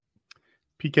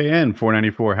PKN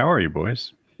 494. How are you,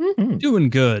 boys? Doing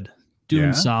good. Doing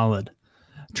Yeah? solid.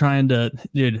 Trying to,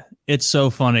 dude, it's so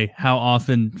funny how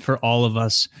often for all of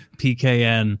us,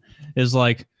 PKN is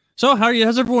like, so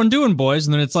how's everyone doing, boys?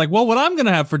 And then it's like, well, what I'm going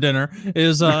to have for dinner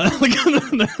is,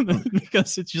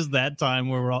 because it's just that time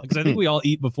where we're all, because I think we all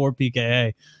eat before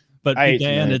PKA, but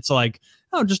PKN, it's like,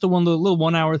 oh, just a little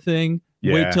 1 hour thing.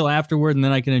 Yeah. Wait till afterward, and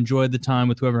then I can enjoy the time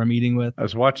with whoever I'm eating with. I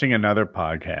was watching another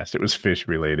podcast. It was fish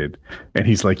related. And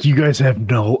he's like, you guys have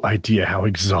no idea how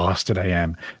exhausted I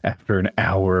am after an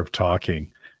hour of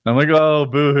talking. And I'm like, oh,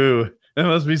 boo-hoo. That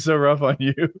must be so rough on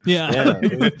you. Yeah.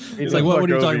 It's like, what are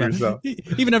you talking about?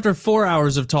 Even after 4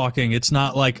 hours of talking, it's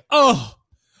not like, oh,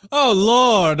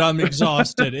 Lord, I'm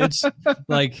exhausted. It's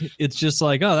like, it's just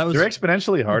like, oh, that was... They're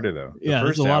exponentially harder, though. Yeah,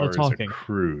 there's a lot of talking.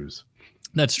 Cruise.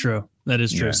 That's true. That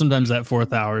is true. Yeah. Sometimes that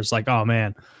fourth hour is like, oh,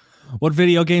 man, what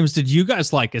video games did you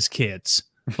guys like as kids?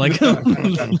 Like, did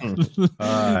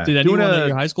anyone at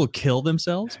your high school kill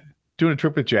themselves? Doing a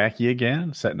trip with Jackie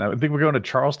again. I think we're going to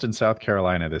Charleston, South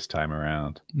Carolina this time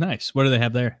around. Nice. What do they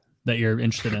have there that you're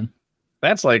interested in?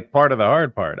 That's like part of the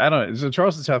hard part. I don't know. So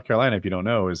Charleston, South Carolina, if you don't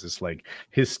know, is this like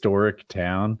historic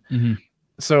town. Mm-hmm.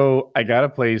 So I got a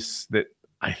place that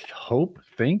I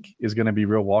think is going to be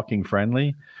real walking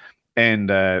friendly. And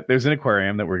there's an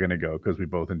aquarium that we're going to go because we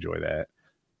both enjoy that.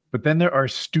 But then there are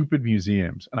stupid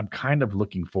museums, and I'm kind of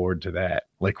looking forward to that.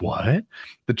 Like what?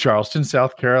 The Charleston,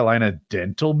 South Carolina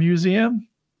Dental Museum?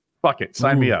 Fuck it.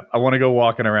 Sign me up. I want to go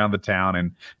walking around the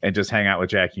town and just hang out with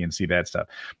Jackie and see that stuff.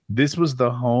 This was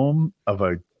the home of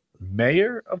a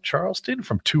mayor of Charleston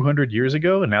from 200 years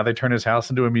ago, and now they turn his house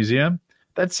into a museum?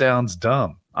 That sounds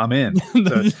dumb. I'm in.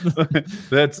 So,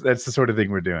 that's the sort of thing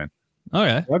we're doing.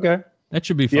 Okay. That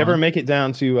should be fun. You ever make it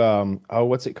down to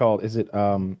what's it called? Is it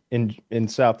in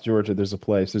South Georgia? There's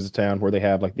a town where they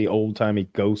have like the old timey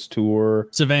ghost tour.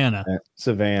 Savannah.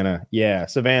 Yeah,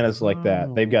 Savannah's like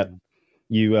that. They've got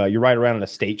you ride around in a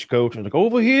stagecoach and like,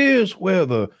 over here's where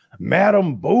the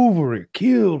Madame Bovary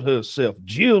killed herself,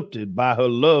 jilted by her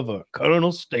lover,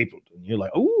 Colonel Stapleton. You're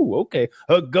like, oh, okay.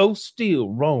 Her ghost still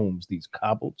roams these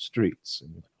cobbled streets.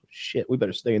 And shit, we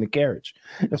better stay in the carriage.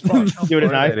 That's fun. Do it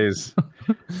at night. That is.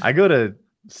 I go to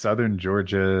Southern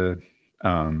Georgia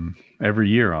every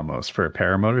year almost for a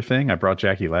paramotor thing. I brought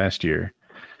Jackie last year.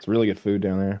 It's really good food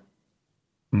down there.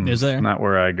 Is there? Not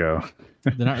where I go.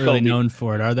 They're not really known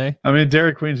for it, are they? I mean,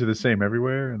 Dairy Queens are the same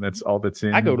everywhere, and that's all that's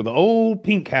in. I go to the old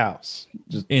Pink House.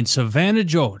 Just in Savannah,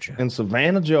 Georgia.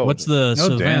 What's the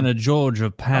Savannah, Georgia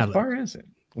palette? How far is it?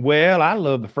 Well, I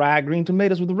love the fried green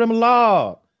tomatoes with the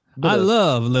remoulade. I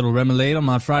love a little remoulade on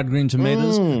my fried green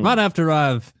tomatoes right after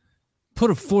I've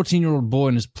put a 14-year-old boy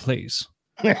in his place.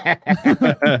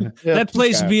 That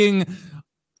place being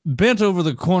bent over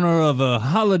the corner of a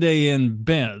Holiday Inn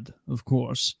bed, of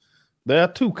course. There are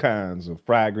two kinds of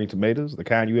fried green tomatoes, the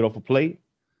kind you eat off a plate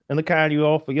and the kind you eat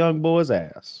off a young boy's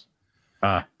ass.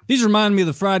 These remind me of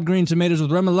the fried green tomatoes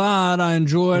with remoulade I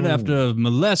enjoyed after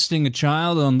molesting a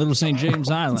child on Little St.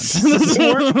 James Island.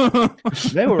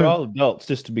 They were all adults,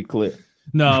 just to be clear.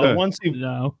 No,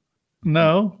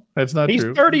 No, that's not He's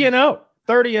true. 30 and 0.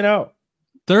 30 and 0.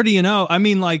 30 and 0. I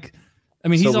mean,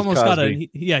 he's almost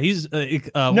Cosby. he's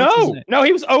no,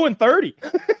 he was 0 and 30.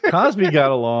 Cosby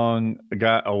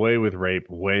got away with rape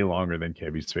way longer than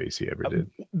Kevin Spacey ever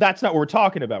did. That's not what we're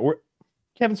talking about.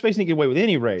 Kevin Spacey didn't get away with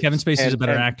any rape. Kevin Spacey's a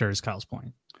better actor, is Kyle's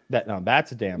point.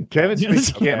 That's a damn. Kevin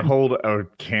Spacey can't hold a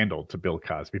candle to Bill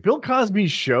Cosby. Bill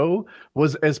Cosby's show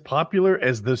was as popular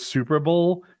as the Super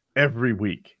Bowl every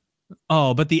week.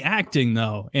 Oh, but the acting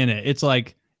though in it was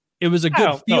a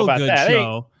good feel-good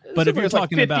show. But if you're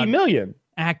talking like 50 about million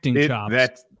acting chops,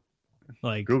 that's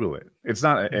like Google it. It's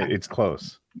not. It's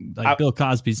close. Like Bill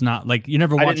Cosby's not like you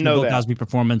never watch a Bill Cosby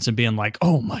performance and being like,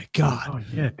 oh my god, oh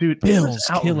yeah, dude, Bill's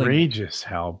outrageous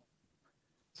how.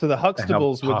 So the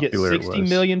Huxtables would get 60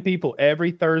 million people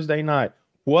every Thursday night.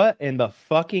 What in the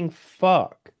fucking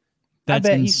fuck? That's I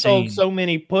bet insane. He sold so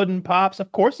many pudding pops.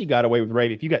 Of course he got away with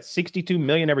rape. If you got 62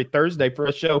 million every Thursday for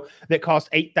a show that cost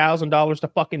 $8,000 to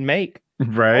fucking make.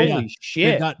 Right. Holy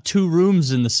shit. They've got 2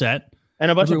 rooms in the set. And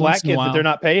a bunch of black kids that they're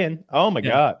not paying. Oh my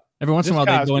God. Every once in a while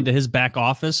they go into his back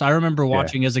office. I remember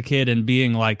watching as a kid and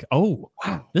being like, oh,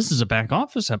 wow, this is a back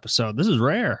office episode. This is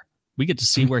rare. We get to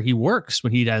see where he works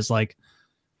when he has like,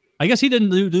 I guess he didn't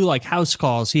do like house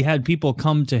calls. He had people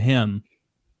come to him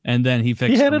and then he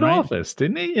fixed He had them, an right? office,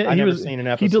 didn't he? Yeah, I never seen an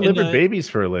episode. He delivered babies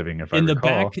for a living, if I recall.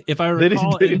 Back, if I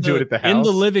recall, they didn't do it at the house. In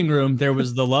the living room, there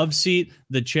was the love seat,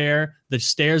 the chair, the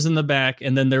stairs in the back,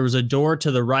 and then there was a door to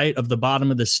the right of the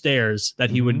bottom of the stairs that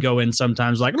he would go in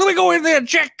sometimes like, let me go in there and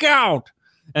check out.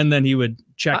 and then he would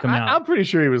check them out. I'm pretty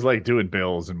sure he was like doing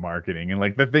bills and marketing and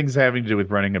like the things having to do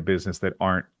with running a business that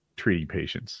aren't treating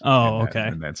patients. Oh, in okay.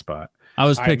 In that spot. I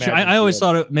was picturing. I always so.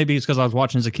 thought it, maybe it's because I was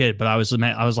watching as a kid, but I was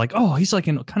like, oh, he's like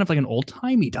kind of like an old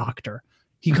timey doctor.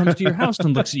 He comes to your house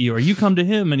and looks at you, or you come to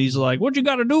him and he's like, what you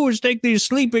got to do is take these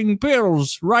sleeping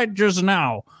pills right just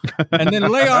now, and then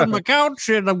lay on the couch,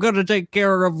 and I'm gonna take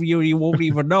care of you. You won't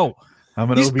even know. I'm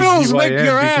an These pills make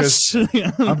your ass.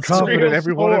 I'm confident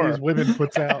every one of these women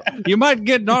puts out. You might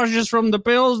get nauseous from the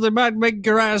pills. They might make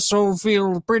your asshole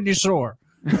feel pretty sore.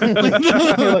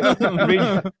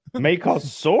 May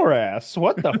cause sore ass.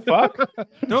 What the fuck?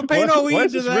 Don't pay no Why heed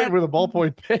is to this that. written with a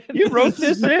ballpoint pen? You wrote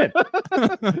this in.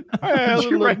 Did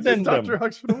you write this, Dr.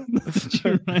 Huxtable?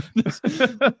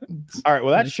 All right.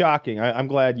 Well, that's shocking. I'm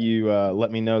glad you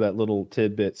let me know that little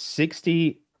tidbit.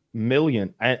 60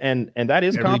 million, and that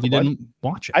is You comparable. didn't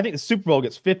watch it. I think the Super Bowl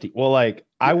gets 50. Well, like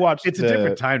I watched. It's a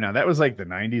different time now. That was like the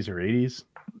 90s or 80s.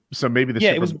 So maybe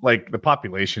Yeah, it was like the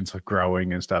population's like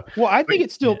growing and stuff. Well, I think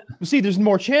it's still see. There's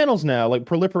more channels now, like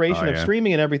proliferation of yeah.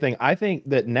 streaming and everything. I think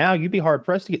that now you'd be hard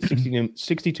pressed to get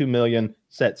 62 million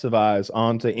sets of eyes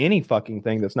onto any fucking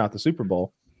thing that's not the Super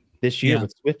Bowl this year Yeah.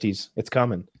 with Swifties. It's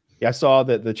coming. Yeah, I saw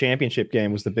that the championship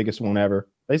game was the biggest one ever.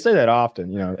 They say that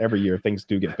often. You know, every year things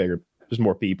do get bigger. There's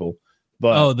more people.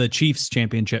 But the Chiefs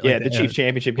championship. yeah, like the Chiefs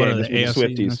championship what game are is they, with the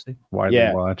AFC, Swifties. NFC? Widely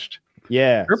Yeah. watched.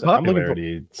 Yeah, Her so I'm looking for-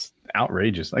 popularity, it's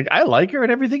outrageous. Like I like her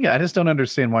and everything. I just don't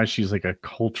understand why she's like a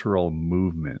cultural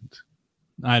movement.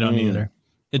 I don't either.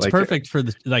 It's Like, perfect for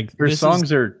the like. Her this songs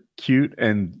is, are cute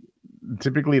and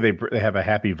typically they have a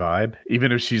happy vibe.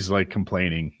 Even if she's like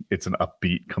complaining, it's an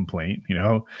upbeat complaint. You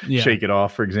know, yeah. Shake It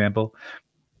Off, for example.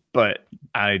 But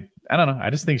I don't know. I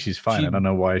just think she's fine. She- I don't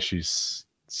know why she's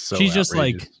so. She's just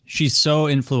like outrageous. she's so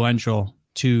influential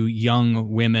to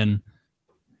young women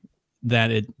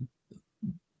that it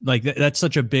like that's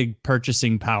such a big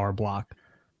purchasing power block.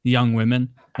 Young women,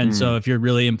 and so if you're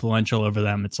really influential over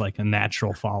them, it's like a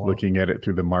natural follow. looking at it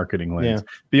through the marketing lens. Yeah.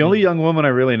 The only young woman I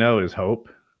really know is Hope,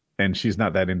 and she's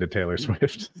not that into Taylor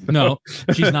Swift. No,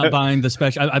 she's not buying the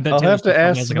special. I bet I'll Taylor have to Swift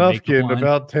ask has, like, a makeup Snufkin line.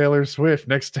 about Taylor Swift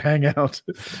next hangout.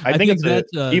 I think it's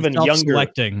that's even younger.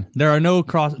 self-selecting. There are no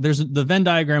cross. There's the Venn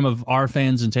diagram of our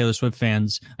fans and Taylor Swift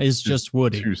fans is just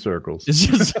Woody. Two circles. It's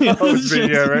just, Oh, it's yeah,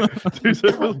 just- right. Two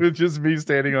circles with just me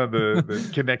standing on the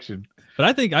connection.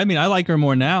 But I mean, I like her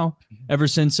more now. Ever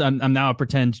since I'm now a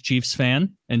pretend Chiefs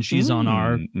fan, and she's on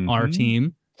our Mhm.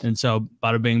 team, and so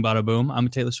bada bing, bada boom. I'm a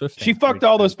Taylor Swift fan. She fucked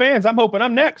all those fans. I'm hoping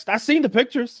I'm next. I seen the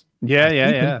pictures.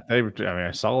 Yeah.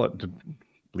 I saw it.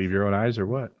 Believe your own eyes or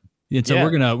what? And so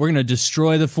Yeah. we're gonna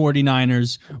destroy the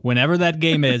 49ers whenever that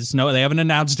game is. No, they haven't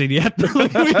announced it yet.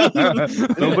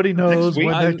 Nobody knows week?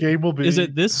 when that game will be. Is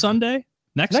it this Sunday?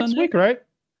 Next Next Sunday? week, right?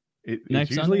 It's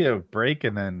next usually a break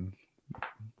and then.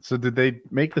 So did they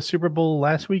make the Super Bowl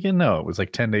last weekend? No, it was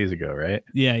like 10 days ago, right?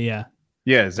 Yeah.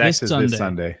 Yeah, Zach This says Sunday. this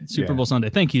Sunday. Super Yeah. Bowl Sunday.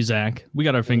 Thank you, Zach. We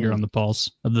got our finger on the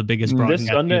pulse of the biggest This broadcast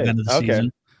Sunday? event of the Okay.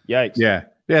 season. Yikes.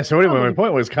 Yeah. So anyway, my Probably-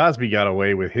 point was Cosby got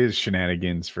away with his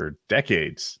shenanigans for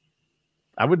decades.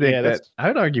 I would think Yeah, that that's- I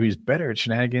would argue he's better at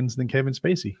shenanigans than Kevin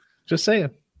Spacey. Just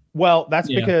saying. Well, that's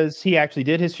Yeah. because he actually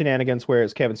did his shenanigans,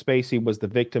 whereas Kevin Spacey was the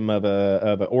victim of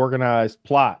an organized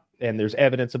plot, and there's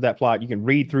evidence of that plot. You can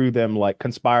read through them, like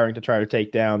conspiring to try to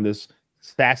take down this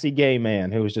sassy gay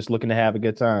man who was just looking to have a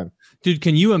good time. Dude,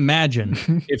 can you imagine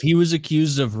if he was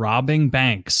accused of robbing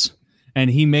banks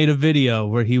and he made a video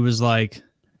where he was like,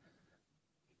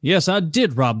 yes, I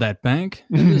did rob that bank.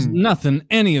 And there's nothing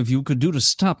any of you could do to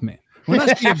stop me. When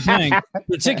I see a bank,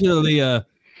 particularly a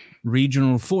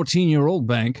regional 14-year-old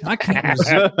bank, I can't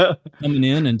resist coming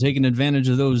in and taking advantage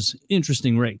of those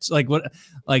interesting rates. Like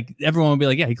everyone would be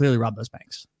like, yeah, he clearly robbed those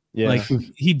banks. Yeah. Like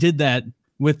he did that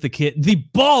with the kid. The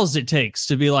balls it takes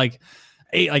to be like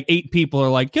eight people are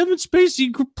like, Kevin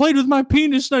Spacey played with my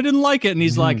penis and I didn't like it. And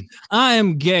he's like, I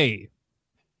am gay.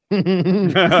 but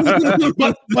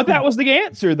that was the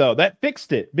answer, though. That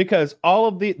fixed it because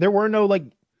there were no like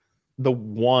the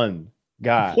one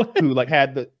guy who like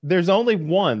had there's only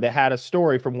one that had a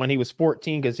story from when he was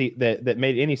 14 because that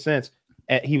made any sense.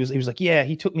 He was like, yeah,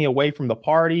 he took me away from the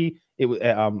party. It was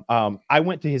I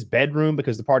went to his bedroom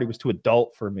because the party was too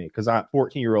adult for me because I'm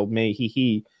 14-year-old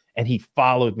me, and he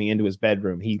followed me into his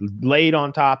bedroom. He laid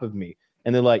on top of me,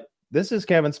 and they're like, this is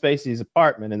Kevin Spacey's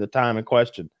apartment in the time in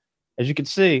question. As you can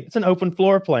see, it's an open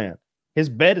floor plan. His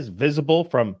bed is visible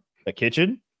from the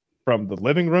kitchen, from the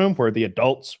living room where the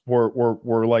adults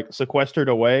were like sequestered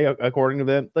away, according to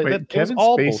them. Wait, Kevin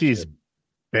Spacey's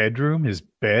bedroom? His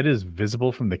bed is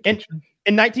visible from the kitchen.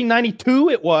 In 1992,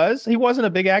 it was. He wasn't a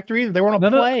big actor either. They were on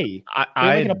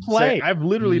a play. I've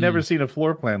literally never seen a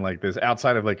floor plan like this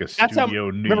outside of like a studio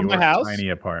New York my house, tiny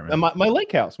apartment. My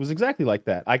lake house was exactly like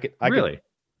that. I could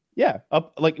yeah,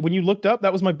 up like when you looked up,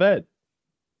 that was my bed.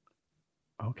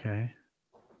 Okay.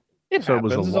 It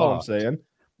was is all I'm saying.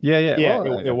 Yeah.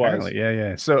 Well, it was.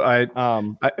 Yeah. So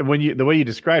the way you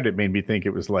described it made me think it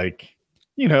was like,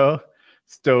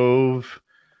 stove,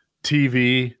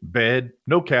 TV, bed,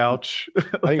 no couch. I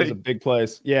think it was a big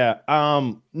place. Yeah.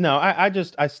 No,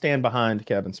 I stand behind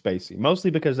Kevin Spacey, mostly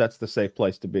because that's the safe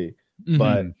place to be,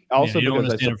 but also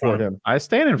because I support him. I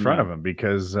stand in front of him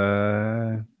because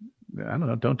I don't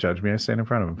know. Don't judge me. I stand in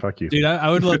front of him. Fuck you, dude. I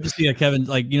would love to see a Kevin,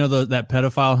 like, that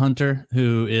pedophile hunter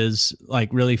who is like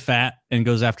really fat and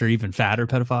goes after even fatter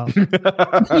pedophiles.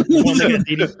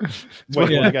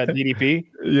 One got DDP.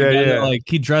 Yeah. Like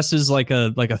he dresses like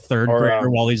a third grader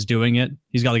while he's doing it.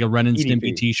 He's got like a Ren and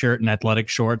Stimpy t-shirt and athletic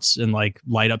shorts and like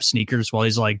light up sneakers while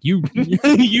he's like, you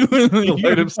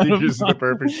light up sneakers is the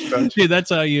perfect touch. Dude, that's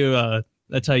how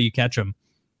you catch him.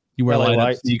 You wear light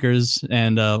up sneakers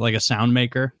and like a sound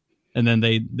maker. And then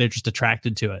they're just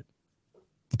attracted to it.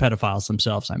 The pedophiles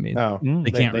themselves, I mean.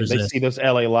 They can't resist. They see those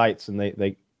LA lights and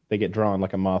they get drawn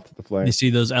like a moth to the flame. They see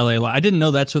those LA lights. I didn't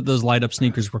know that's what those light up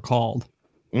sneakers were called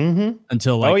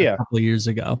until a couple of years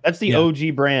ago. That's the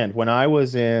OG brand. When I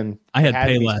was in, I had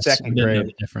Payless. Second grade. Know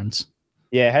the difference.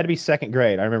 Yeah, it had to be second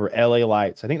grade. I remember LA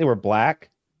lights. I think they were black.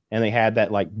 And they had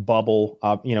that like bubble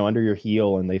up, under your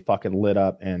heel, and they fucking lit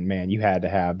up. And man, you had to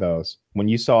have those. When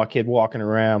you saw a kid walking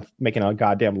around making a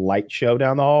goddamn light show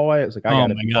down the hallway, it was like, I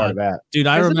gotta be part of that. Dude,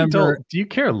 I remember. Do you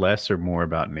care less or more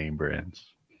about name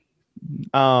brands?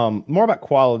 More about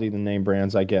quality than name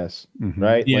brands, I guess.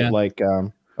 Right? Yeah. Like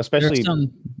especially.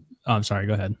 I'm sorry.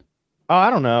 Go ahead. Oh, I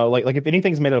don't know. Like if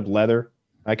anything's made out of leather,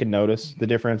 I can notice the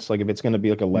difference. Like if it's going to be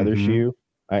like a leather shoe.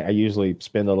 I usually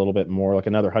spend a little bit more, like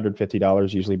another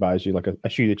 $150 usually buys you like a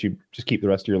shoe that you just keep the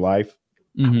rest of your life.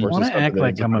 I want to act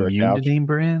like I'm immune to name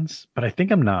brands, but I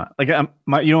think I'm not. Like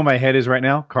where my head is right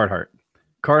now? Carhartt.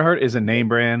 Carhartt is a name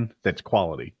brand that's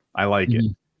quality. I like it.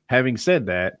 Having said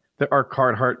that, there are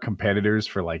Carhartt competitors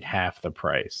for like half the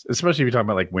price, especially if you're talking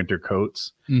about like winter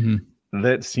coats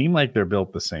that seem like they're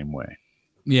built the same way.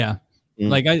 Yeah.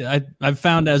 Like I've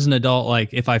found as an adult, like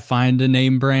if I find a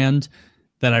name brand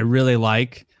that I really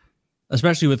like,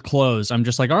 especially with clothes, I'm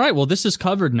just like, all right, well, this is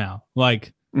covered now.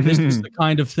 Like this is the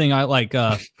kind of thing I like.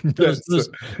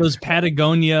 Those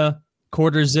Patagonia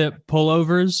quarter zip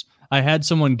pullovers. I had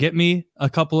someone get me a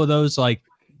couple of those, like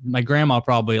my grandma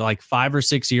probably like 5 or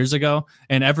 6 years ago.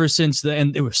 And ever since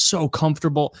then, it was so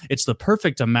comfortable. It's the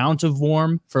perfect amount of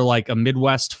warm for like a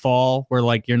Midwest fall where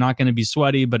like you're not going to be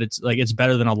sweaty, but it's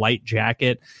better than a light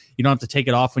jacket. You don't have to take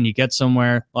it off when you get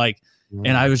somewhere.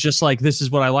 And I was just like, this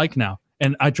is what I like now.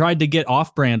 And I tried to get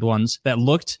off-brand ones that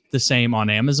looked the same on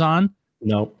Amazon.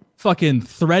 Nope. Fucking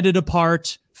threaded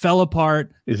apart, fell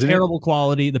apart, terrible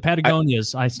quality. The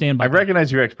Patagonias, I stand by. I recognize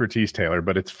your expertise, Taylor,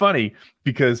 but it's funny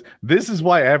because this is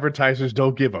why advertisers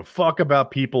don't give a fuck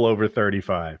about people over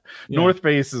 35. Yeah. North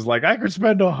Face is like, I could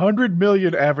spend $100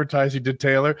 million advertising to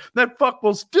Taylor. That fuck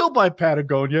will still buy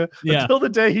Patagonia until the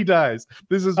day he dies.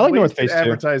 This is like North Face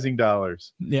advertising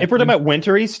dollars. Yeah. If we're talking about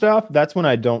wintry stuff, that's when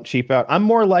I don't cheap out. I'm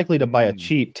more likely to buy a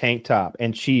cheap tank top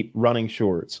and cheap running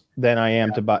shorts than I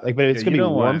am to buy. But it's gonna be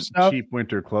warm stuff. Cheap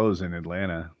winter clothes in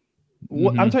Atlanta.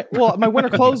 Well, my winter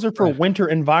clothes are for winter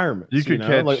environments. You could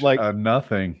catch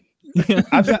nothing.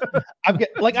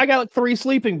 I got like 3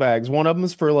 sleeping bags. One of them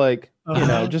is for like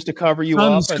just to cover you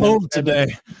up. It's cold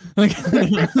today. I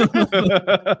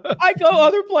go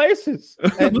other places.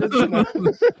 I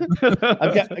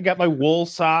got my wool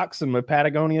socks and my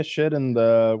Patagonia shit and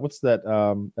the what's that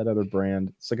other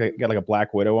brand? It's like got like a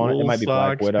Black Widow on it. It might be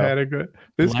Black Widow.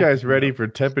 This guy's ready for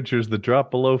temperatures that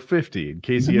drop below 50 in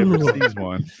case he ever sees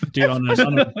one. Dude,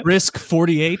 on a risk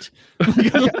 48.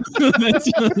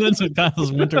 that's what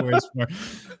Kyle's winter wears for.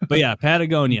 But yeah,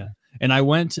 Patagonia. And I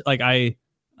went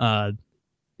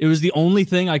it was the only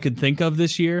thing I could think of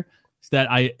this year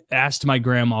that I asked my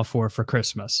grandma for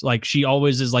Christmas. Like she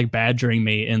always is like badgering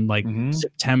me in like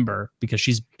September because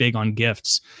she's big on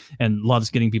gifts and loves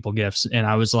getting people gifts. And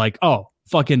I was like, oh,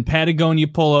 fucking Patagonia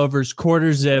pullovers,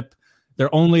 quarter zip.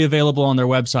 They're only available on their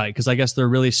website because I guess they're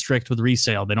really strict with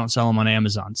resale. They don't sell them on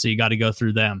Amazon. So you got to go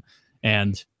through them,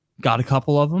 and got a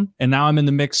couple of them. And now I'm in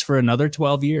the mix for another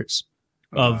 12 years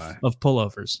of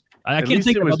pullovers. I can't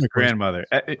think of other grandmother.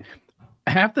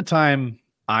 Half the time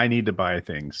I need to buy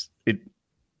things.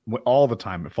 All the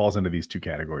time it falls into these two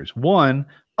categories. One,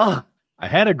 I I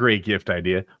had a great gift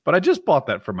idea, but I just bought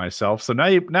that for myself. So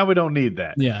now we don't need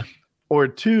that. Yeah. Or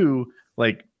two,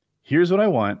 like, here's what I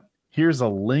want. Here's a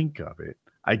link of it.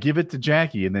 I give it to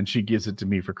Jackie, and then she gives it to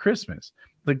me for Christmas.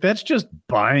 Like, that's just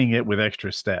buying it with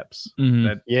extra steps.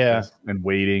 Mhm. And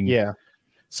waiting. Yeah.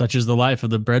 Such is the life of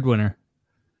the breadwinner.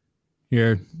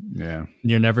 You're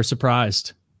never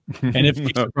surprised. And if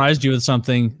he surprised you with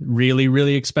something really,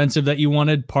 really expensive that you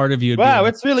wanted, part of you. Wow,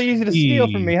 it's really easy to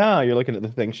steal from me, huh? You're looking at the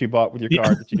thing she bought with your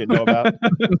card that you didn't know about.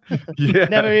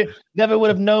 Never would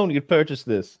have known you'd purchase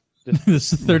this.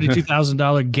 This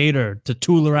 $32,000 gator to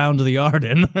tool around the yard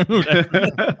in.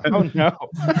 Oh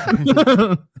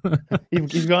no,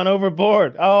 you've gone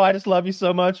overboard. Oh, I just love you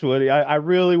so much, Woody. I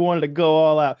really wanted to go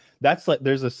all out. That's like,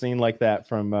 there's a scene like that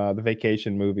from the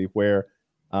Vacation movie where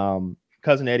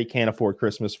Cousin Eddie can't afford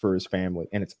Christmas for his family,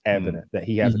 and it's evident that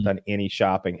he hasn't done any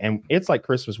shopping, and it's like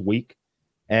Christmas week.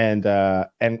 And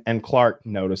Clark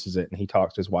notices it, and he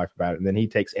talks to his wife about it, and then he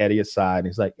takes Eddie aside, and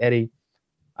he's like, Eddie,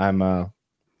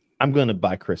 I'm going to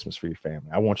buy Christmas for your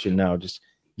family. I want you to know, just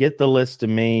get the list to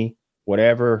me,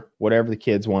 whatever the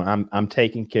kids want. I'm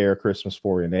taking care of Christmas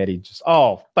for you. And Eddie just,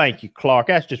 oh, thank you, Clark.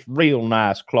 That's just real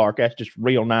nice, Clark. That's just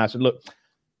real nice. And look,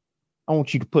 I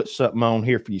want you to put something on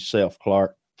here for yourself,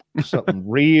 Clark. Something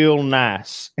real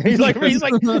nice. And he's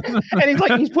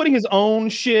putting his own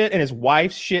shit and his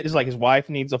wife's shit. Is like his wife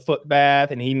needs a foot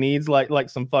bath and he needs like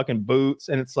some fucking boots.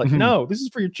 And it's like, no, this is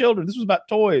for your children. This was about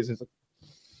toys. And it's like,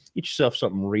 get yourself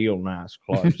something real nice,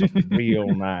 Clark.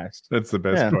 Real nice. That's the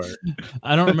best part.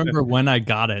 I don't remember when I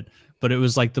got it, but it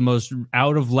was like the most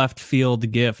out of left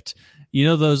field gift. You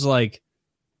know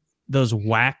those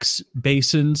wax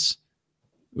basins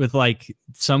with like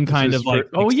some kind of like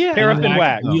paraffin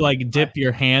wax. You like dip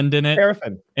your hand in it,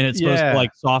 paraffin, and it's supposed to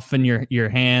like soften your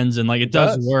hands, and like it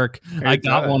does work. I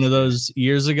got one of those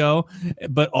years ago,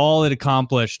 but all it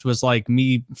accomplished was like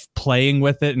me playing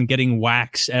with it and getting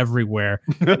wax everywhere.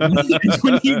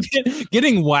 When you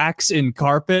getting wax in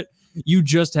carpet, you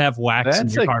just have wax in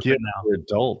your carpet now. For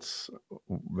adults,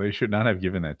 they should not have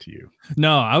given that to you.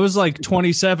 No, I was like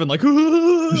 27, like I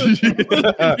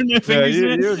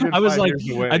was like,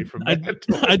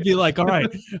 I'd be like, all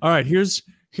right, here,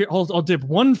 I'll dip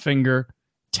one finger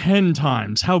 10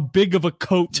 times. How big of a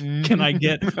coat can I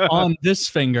get on this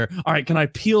finger? All right, can I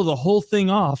peel the whole thing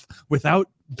off without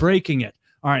breaking it?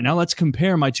 All right, now let's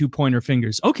compare my 2 pointer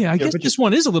fingers. Okay, I guess this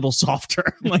one is a little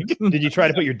softer. Like, did you try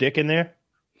to put your dick in there?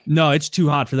 No, it's too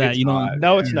hot for that.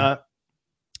 No, it's not.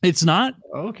 It's not?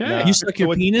 Okay. No. You stuck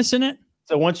your penis in it?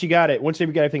 So once you got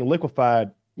everything liquefied,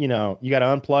 you got to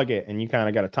unplug it and you kind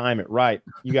of got to time it right.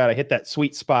 You got to hit that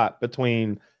sweet spot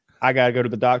between I got to go to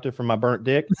the doctor for my burnt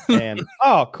dick and,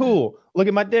 oh, cool, look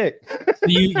at my dick.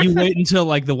 you wait until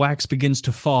like the wax begins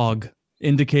to fog,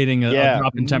 indicating a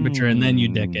drop in temperature, and then you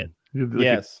dick it.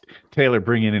 Yes. Taylor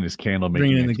bringing in his candle making.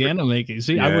 Bringing in the candle making.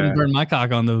 See, I wouldn't burn my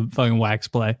cock on the fucking wax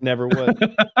play. Never would.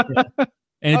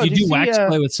 And if you do wax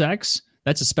play with sex,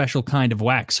 that's a special kind of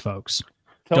wax, folks.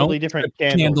 Totally Don't different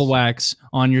put candle wax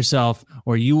on yourself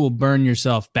or you will burn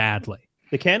yourself badly.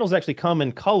 The candles actually come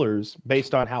in colors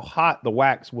based on how hot the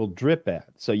wax will drip at.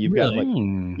 So you've got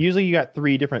usually you got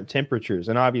 3 different temperatures,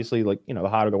 and obviously, like, the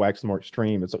hotter the wax, the more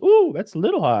extreme. It's like, ooh, that's a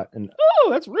little hot, and oh,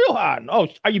 that's real hot, and oh,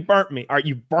 you burnt me. All right,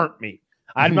 you burnt me.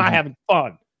 I'm not having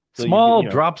fun. So small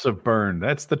drops of burn.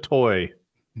 That's the toy.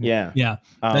 Yeah,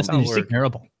 that's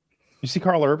terrible. You see,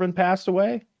 Carl Urban passed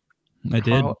away. I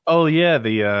did. Oh yeah,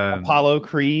 the Apollo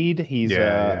Creed. He's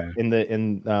in the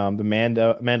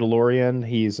Mandalorian.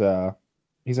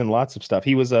 He's in lots of stuff.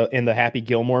 He was in the Happy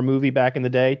Gilmore movie back in the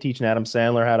day, teaching Adam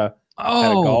Sandler how to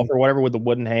golf or whatever with the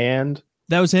wooden hand.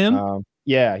 That was him?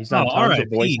 He's done tons of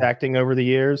voice acting over the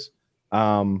years.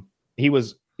 He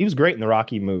was great in the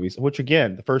Rocky movies, which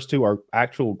again, the first 2 are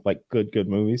actual like good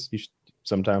movies. You should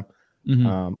sometime.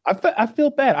 Mm-hmm. I feel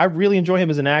bad. I really enjoy him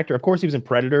as an actor. Of course, he was in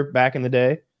Predator back in the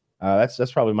day.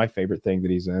 That's probably my favorite thing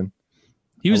that he's in.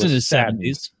 He was in his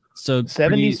 70s, so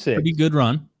 76. Pretty good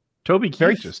run. Toby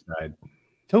Keith just died.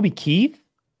 Toby Keith?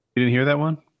 You didn't hear that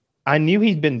one? I knew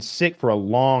he'd been sick for a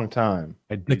long time.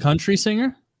 The country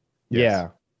singer? Yes. Yeah.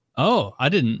 Oh, I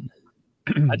didn't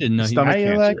know. Stomach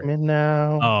cancer. Like me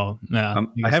now? Oh, no.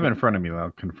 I have it in front of me.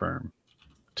 I'll confirm.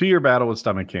 2-year battle with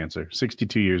stomach cancer.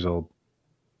 62 years old.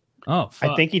 Oh,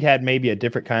 fuck. I think he'd had maybe a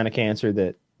different kind of cancer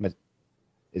that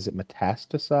is it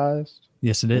metastasized?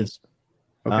 Yes, it is.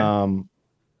 Okay.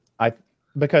 I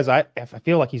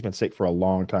feel like he's been sick for a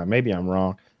long time. Maybe I'm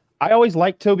wrong. I always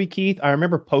liked Toby Keith. I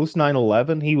remember post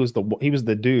 9/11, he was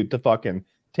the dude to fucking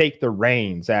take the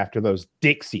reins after those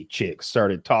Dixie chicks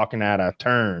started talking out of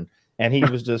turn, and he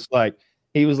was just like,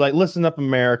 listen up,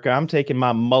 America, I'm taking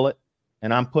my mullet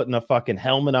and I'm putting a fucking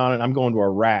helmet on and I'm going to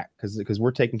Iraq because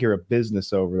we're taking care of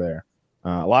business over there.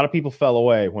 A lot of people fell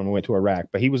away when we went to Iraq,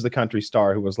 but he was the country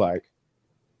star who was like,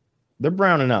 they're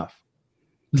brown enough.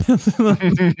 Listen,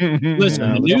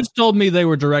 the news told me they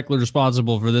were directly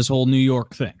responsible for this whole New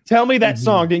York thing. Tell me that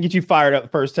song didn't get you fired up the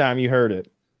first time you heard it.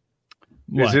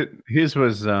 Is it his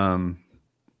was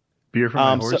Beer for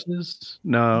My Horses?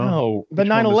 No, the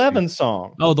 9/11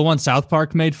 song. Oh, the one South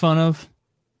Park made fun of?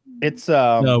 It's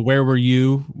Where Were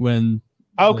You When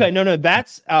Okay, no,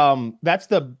 that's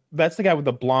the guy with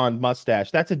the blonde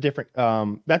mustache. That's a different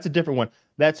one.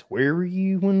 That's Where Were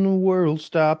You When the World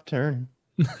Stopped Turning?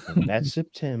 That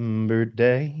September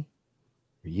day.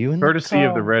 Were you in Courtesy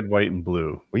of the Red, White, and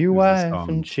Blue. Were your wife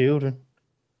and children?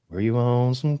 Were you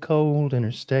on some cold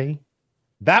interstate?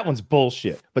 That one's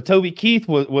bullshit. But Toby Keith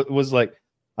was like,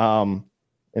 and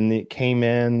it came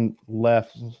in,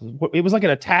 left. It was like an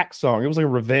attack song. It was like a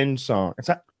revenge song.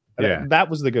 That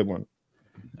was the good one.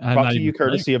 Brought to you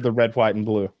courtesy of the Red, White, and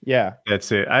Blue. Yeah,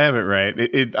 that's it. I have it right.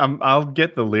 I'll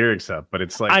get the lyrics up, but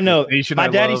it's like I know. My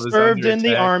daddy served in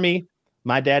the army.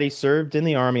 My daddy served in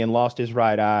the army and lost his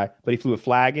right eye, but he flew a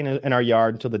flag in our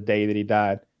yard until the day that he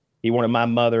died. He wanted my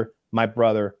mother, my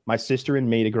brother, my sister, and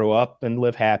me to grow up and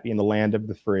live happy in the land of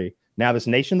the free. Now this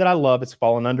nation that I love has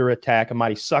fallen under attack. A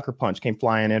mighty sucker punch came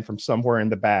flying in from somewhere in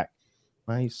the back.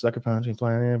 Mighty sucker punch came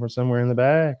flying in from somewhere in the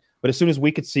back. But as soon as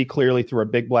we could see clearly through our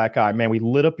big black eye, man, we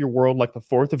lit up your world like the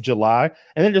 4th of July.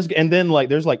 And then like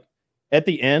there's like at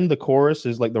the end, the chorus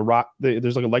is like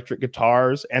there's like electric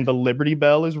guitars and the Liberty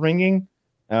Bell is ringing.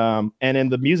 And in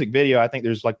the music video, I think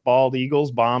there's like bald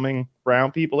eagles bombing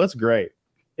brown people. It's great.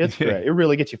 It's great. It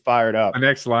really gets you fired up. The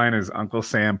next line is Uncle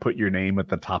Sam put your name at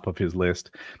the top of his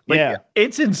list.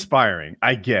 It's inspiring.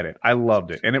 I get it. I loved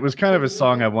it. And it was kind of a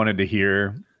song I wanted to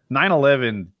hear.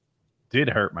 9/11 did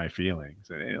hurt my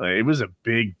feelings. It was a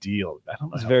big deal. I don't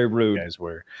know. It's very rude. You guys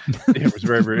were. It was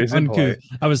very rude.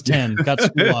 I was 10. Got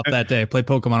school off that day. Played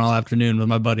Pokemon all afternoon with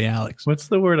my buddy Alex. What's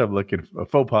the word I'm looking for?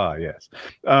 Faux pas. Yes.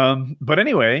 But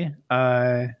anyway,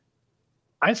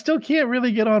 I still can't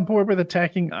really get on board with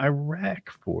attacking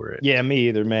Iraq for it. Yeah, me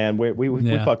either, man.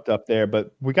 We fucked up there,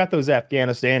 but we got those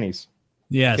Afghanistanis.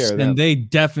 Yes, and they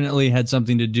definitely had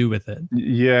something to do with it.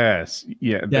 Yes.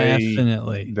 Yeah.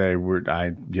 Definitely. They were.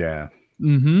 Yeah.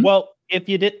 Mm-hmm. Well, if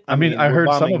you did, I mean, I heard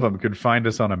some of them could find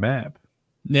us on a map.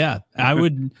 Yeah, I'd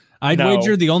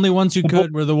wager the only ones who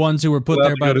could were the ones who were put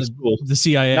there by the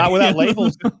CIA. Not without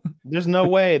labels. There's no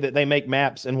way that they make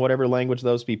maps in whatever language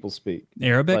those people speak.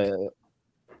 Arabic?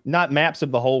 Not maps of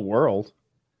the whole world.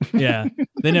 Yeah,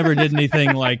 they never did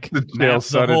anything like maps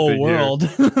the whole world.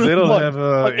 They don't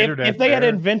have internet. If they had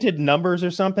invented numbers or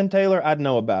something, Taylor, I'd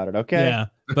know about it. Okay. Yeah,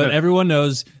 but everyone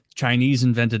knows Chinese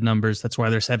invented numbers. That's why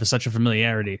they have such a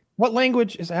familiarity. What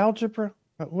language is algebra?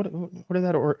 What is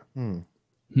that?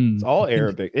 It's all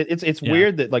Arabic. It's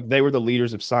weird that like they were the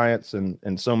leaders of science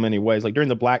in so many ways. Like during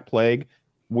the Black Plague,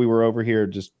 we were over here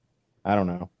just, I don't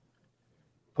know,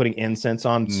 putting incense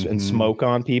on and smoke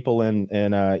on people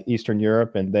in Eastern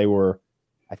Europe, and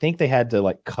I think they had to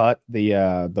like cut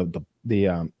the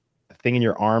thing in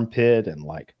your armpit and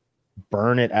like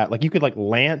burn it out. Like you could like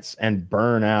lance and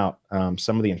burn out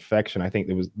some of the infection. I think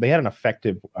they had an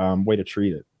effective way to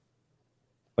treat it.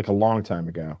 Like a long time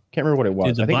ago. Can't remember what it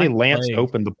was. I think they lanced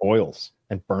open the boils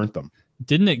and burnt them.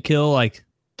 Didn't it kill like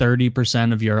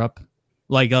 30% of Europe?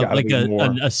 Like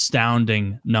an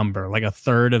astounding number, like a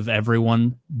third of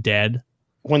everyone dead.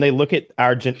 When they look at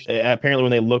apparently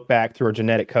when they look back through our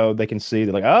genetic code, they can see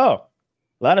they're like, oh,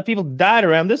 a lot of people died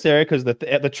around this area because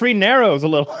the tree narrows a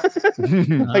little.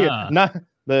 Not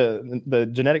the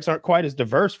genetics aren't quite as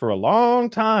diverse for a long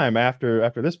time after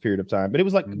this period of time. But it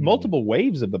was like multiple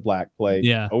waves of the Black Plague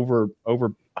over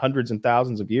hundreds and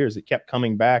thousands of years. It kept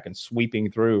coming back and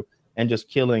sweeping through and just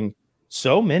killing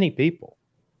so many people.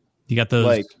 You got those,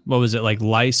 like, what was it, like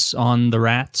lice on the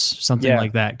rats? Something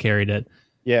like that carried it.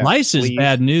 Yeah. Lice is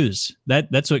bad news.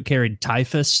 That's what carried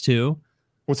typhus too.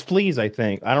 Was fleas, I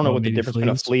think. I don't know what the difference between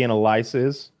a flea and a lice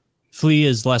is. Flea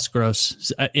is less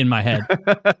gross in my head.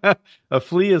 A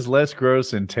flea is less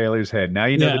gross in Taylor's head. Now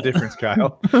you know the difference,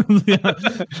 Kyle.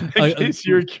 In case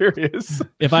you're curious.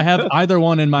 If I have either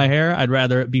one in my hair, I'd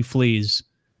rather it be fleas.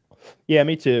 Yeah,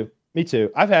 me too. Me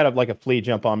too. I've had a flea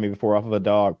jump on me before off of a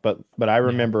dog, but I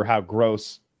remember how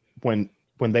gross when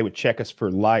they would check us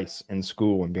for lice in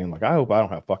school and being like, I hope I don't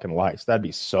have fucking lice. That'd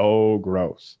be so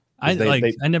gross. I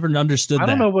never understood that. I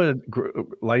don't know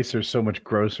what lice are so much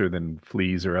grosser than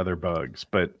fleas or other bugs,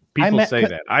 but people say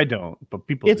that. I don't, but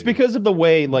people. It's because of the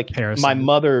way my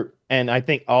mother and I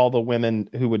think all the women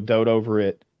who would dote over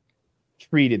it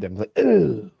treated them like,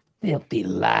 ooh, filthy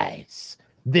lice.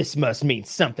 this must mean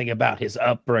something about his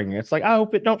upbringing. It's like, I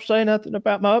hope it don't say nothing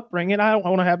about my upbringing. I don't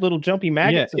want to have little jumpy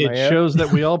maggots in my it head. shows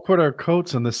that we all put our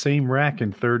coats on the same rack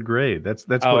in 3rd grade. That's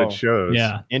what it shows.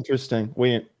 Yeah. Interesting.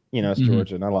 It's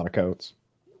Georgia, not a lot of coats.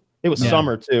 It was Yeah.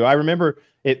 summer too. I remember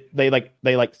it. They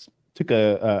took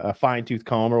a fine tooth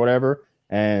comb or whatever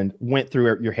and went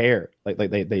through your hair. Like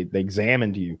they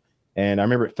examined you. And I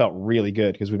remember it felt really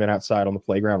good because we've been outside on the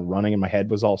playground running and my head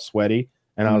was all sweaty.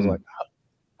 And I was like,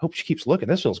 hope she keeps looking.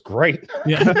 This feels great.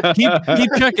 Yeah.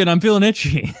 keep checking. I'm feeling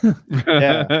itchy.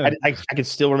 Yeah. I could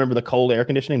still remember the cold air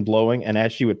conditioning blowing. And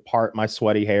as she would part my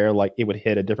sweaty hair, like it would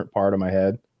hit a different part of my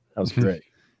head. That was great.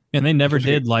 And they never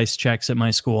did lice checks at my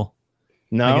school.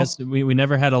 No, I guess we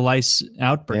never had a lice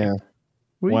outbreak.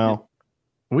 Yeah.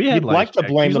 We You'd had like to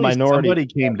blame the minority. Somebody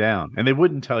came down, and they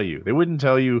wouldn't tell you. They wouldn't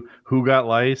tell you who got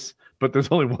lice, but there's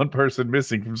only one person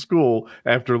missing from school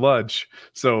after lunch.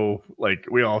 So, like,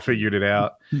 we all figured it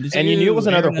out. And you knew it was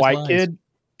another Aaron has white lice. kid.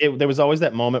 There was always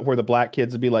that moment where the black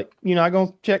kids would be like, "You're not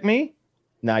gonna check me?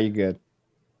 Nah, you're good."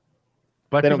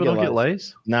 Black They people don't don't get get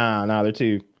lice. Nah, they're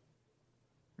too.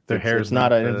 Their It's- hair's it's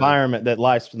not an the- environment that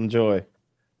lice enjoy.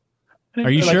 Are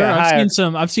you Like sure? a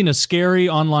higher- I've seen a scary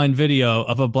online video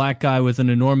of a black guy with an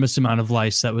enormous amount of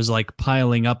lice that was like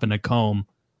piling up in a comb.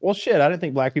 Well, shit, I didn't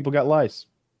think black people got lice.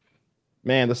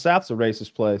 Man, the South's a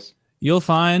racist place. You'll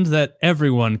find that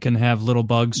everyone can have little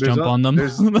bugs There's jump a- on them.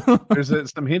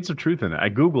 There's some hints of truth in it. I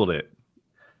Googled it.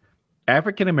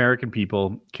 African American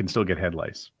people can still get head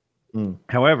lice. Mm.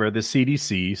 However, the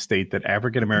CDC state that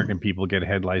African American people get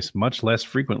head lice much less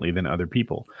frequently than other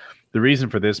people. The reason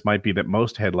for this might be that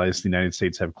most head lice in the United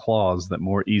States have claws that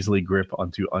more easily grip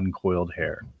onto uncoiled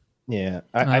hair. Yeah,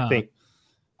 I think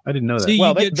I didn't know that. See, Well,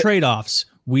 you they- get trade-offs.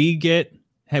 We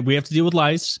have to deal with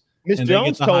lice, Miss and they get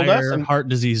Jones the told us, higher and heart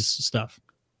disease stuff.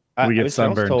 We get Miss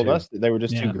Jones sunburned, told too. us that they were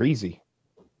just Yeah. too greasy.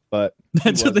 But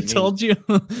That's what they wasn't told you.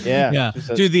 Yeah, yeah. she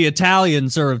said- Dude, the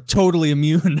Italians are totally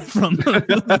immune from.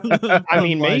 I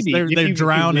mean, lice. maybe. they're If you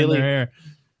drowning really- in their hair.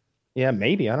 yeah,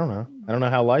 maybe. I don't know. I don't know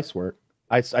how lice work.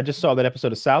 I just saw that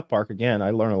episode of South Park again.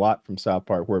 I learned a lot from South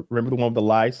Park. Where remember the one with the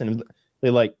lice and they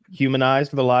like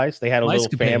humanized the lice. They had a little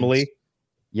Lice-capades. family.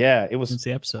 Yeah, it That's was.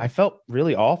 the episode. I felt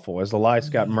really awful as the lice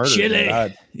got murdered. and Shitty.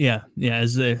 died. Yeah.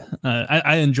 As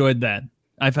I enjoyed that.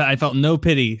 I felt no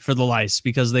pity for the lice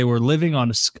because they were living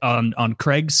on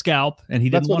Craig's scalp, and he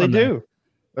didn't That's what want they them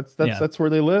there. do. Yeah. That's where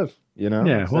they live. You know.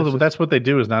 Yeah, well, just- that's what they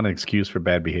do is not an excuse for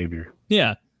bad behavior.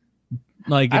 Yeah.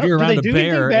 Like I if don't- you're do around they a do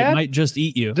anything bear, it bad? might just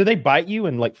eat you. Do they bite you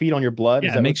and like feed on your blood? Is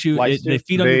Yeah, that it makes what you. lice They do?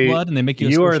 feed on They- your blood, and they make you.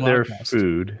 A You are social their outcast.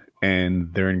 food,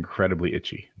 and they're incredibly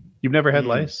itchy. You've never had Mm.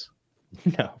 lice?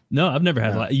 No. No, I've never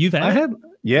had No. lice. You've had? I it? had.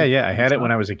 Yeah, I had it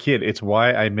when I was a kid. It's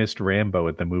why I missed Rambo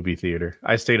at the movie theater.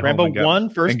 I stayed Rambo home and got, 1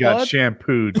 First and got Blood?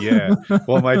 shampooed. Yeah,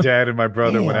 while my dad and my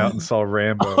brother went Damn. out and saw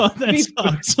Rambo. Oh, that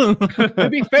sucks. To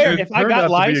be fair, It if I turned out got to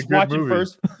be a lice good watching movie.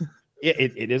 first,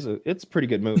 it's a pretty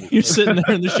good movie. You're sitting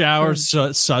there in the shower,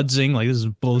 sudsing like this is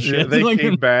bullshit. Yeah, they Like,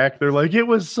 came back. They're like, it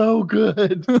was so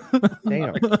good.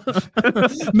 Damn.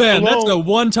 man, that's Hello. a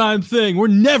one-time thing. We're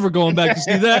never going back to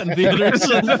see that in theaters.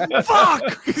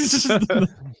 Fuck.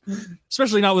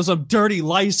 Especially not with some dirty,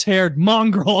 lice-haired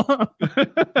mongrel.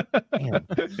 Damn.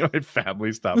 My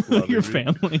family stopped loving Your it.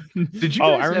 family. Did you?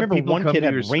 Oh, guys I have remember people one come kid to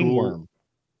had your school? ringworm.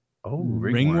 Oh,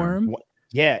 Ringworm?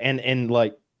 Yeah, and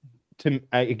like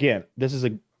again, this is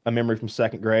a memory from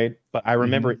second grade, but I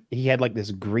remember he had like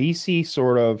this greasy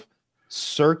sort of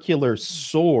circular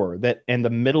sore that in the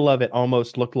middle of it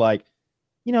almost looked like,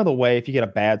 you know, the way if you get a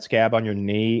bad scab on your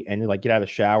knee and you like get out of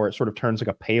the shower, it sort of turns like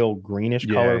a pale greenish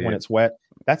Yeah, color yeah. when it's wet.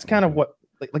 That's kind of what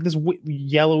like this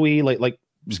yellowy like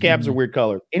scabs are weird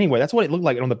color. Anyway, that's what it looked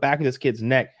like on the back of this kid's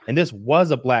neck. And this was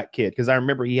a black kid because I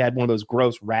remember he had one of those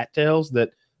gross rat tails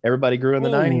that everybody grew in the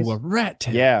Ooh, 90s. a rat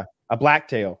tail. Yeah, a black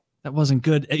tail. That wasn't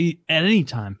good at any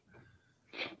time.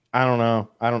 I don't know.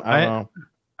 I don't know.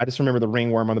 I just remember the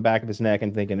ringworm on the back of his neck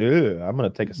and thinking, "Ooh, I'm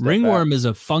gonna take a step Ringworm back." is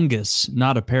a fungus,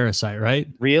 not a parasite, right?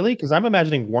 Really? Because I'm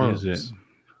imagining worms. Is it?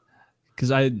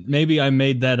 Because I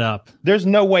made that up. There's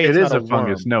no way It it's is not a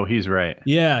fungus. worm. No, he's right.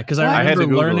 Yeah, because What? I I had to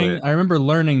remember Google learning. it. I remember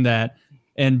learning that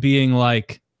and being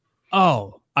like,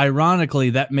 "Oh,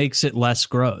 ironically, that makes it less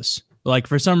gross." Like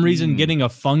for some reason, getting a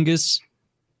fungus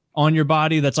on your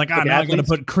body that's like, Like I'm not going to athletes?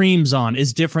 put creams on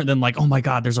is different than like, oh my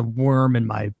god, there's a worm in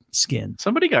my skin.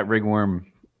 Somebody got ringworm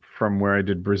from where I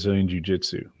did Brazilian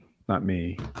jiu-jitsu, not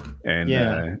me. And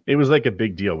Yeah. it was like a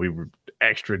big deal. We were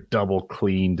extra double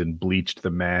cleaned and bleached the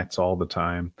mats all the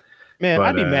time. Man, But,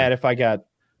 I'd be mad if I got.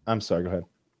 I'm sorry. Go ahead.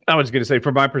 I was going to say,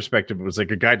 from my perspective, it was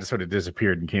like a guy just sort of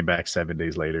disappeared and came back 7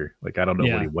 days later. Like, I don't know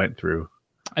Yeah. what he went through.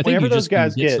 I think Whenever you those just can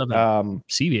guys get, stuff at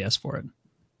CVS for it.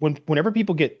 whenever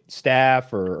people get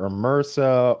staph or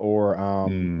MRSA or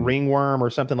ringworm or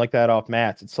something like that off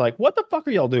mats, it's like, what the fuck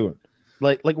are y'all doing?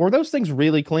 Like were those things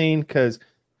really clean? Because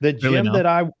the gym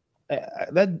that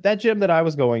that gym that I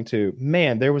was going to,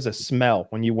 man, there was a smell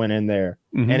when you went in there,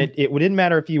 and it didn't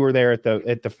matter if you were there at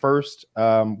the first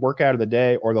workout of the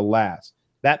day or the last.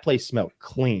 That place smelled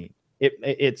clean.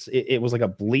 It was like a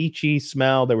bleachy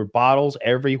smell. There were bottles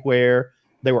everywhere.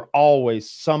 There were always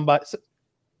somebody.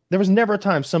 There was never a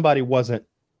time somebody wasn't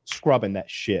scrubbing that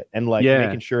shit and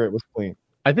making sure it was clean.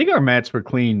 I think our mats were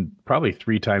cleaned probably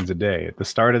 3 times a day, at the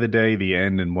start of the day, the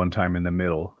end, and one time in the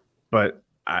middle. But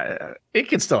it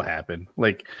can still happen.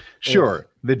 Like, sure,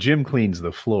 the gym cleans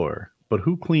the floor, but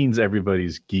who cleans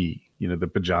everybody's gi? You know, the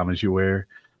pajamas you wear.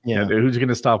 Yeah, who's going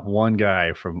to stop one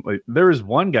guy from? Like, there was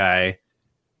one guy.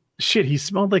 Shit, he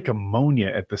smelled like ammonia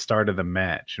at the start of the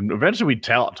match, and eventually we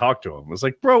talked to him. It was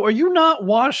like, bro, are you not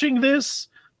washing this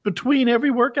between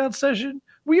every workout session?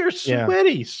 We are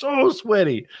sweaty, so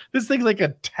sweaty. This thing's like a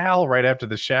towel right after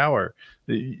the shower.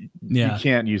 You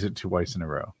can't use it twice in a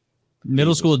row.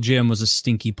 Middle school gym was a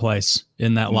stinky place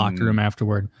in that locker room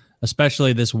afterward,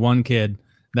 especially this one kid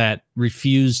that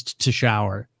refused to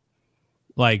shower.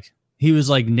 Like, he was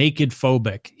like naked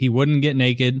phobic. He wouldn't get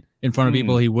naked in front of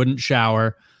people. He wouldn't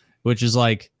shower, which is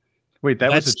like, wait,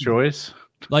 that was a choice?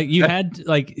 Like, you had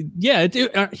like,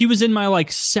 he was in my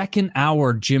like second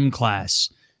hour gym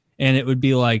class, and it would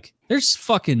be like, there's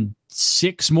fucking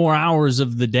 6 more hours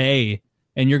of the day,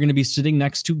 and you're going to be sitting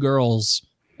next to girls,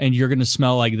 and you're going to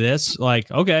smell like this. Like,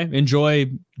 okay,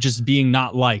 enjoy just being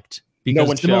not liked.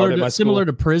 Because similar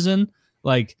to prison,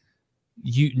 like,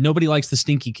 nobody likes the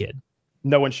stinky kid.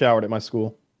 No one showered at my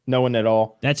school. No one at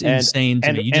all. That's insane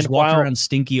to me. You just walk around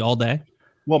stinky all day.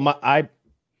 Well, I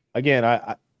did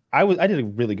a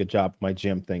really good job with my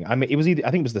gym thing. I mean, I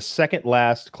think it was the second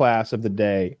last class of the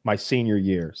day, my senior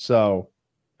year. So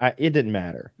it didn't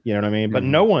matter. You know what I mean? But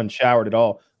no one showered at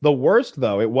all. The worst,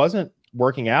 though, it wasn't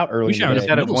working out early. We showered in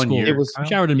middle school. We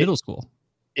showered in middle school.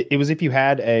 It was if you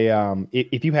had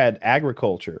if you had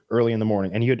agriculture early in the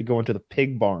morning and you had to go into the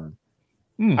pig barn.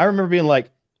 I remember being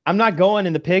like, I'm not going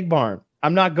in the pig barn.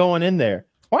 I'm not going in there.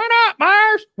 Why not,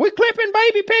 Myers? We're clipping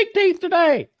baby pig teeth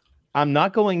today. I'm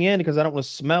not going in because I don't want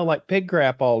to smell like pig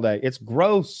crap all day. It's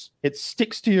gross. It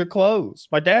sticks to your clothes.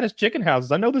 My dad has chicken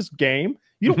houses. I know this game.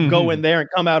 You don't go in there and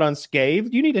come out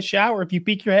unscathed. You need a shower if you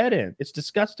peek your head in. It's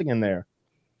disgusting in there.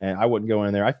 And I wouldn't go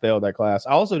in there. I failed that class.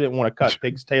 I also didn't want to cut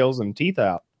pigs' tails and teeth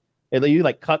out. You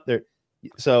like cut their...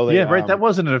 So they, right. That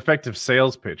wasn't an effective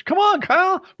sales pitch. Come on,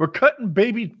 Kyle. We're cutting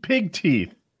baby pig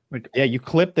teeth. Like, yeah, you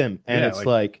clip them, and it's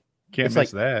like can't miss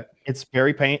that. It's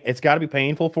very It's got to be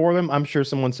painful for them. I'm sure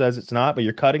someone says it's not, but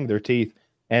you're cutting their teeth,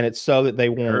 and it's so that they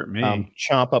won't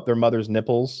chomp up their mother's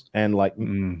nipples and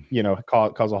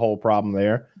cause a whole problem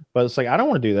there. But it's like, I don't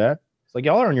want to do that. It's like,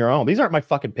 y'all are on your own. These aren't my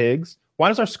fucking pigs. Why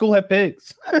does our school have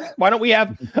pigs? Why don't we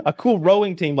have a cool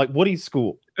rowing team like Woody's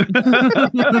school? Do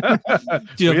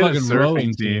you have a fucking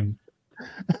rowing team?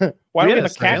 Why don't we have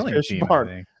a catfish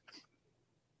barn?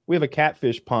 We have a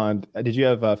catfish pond. Did you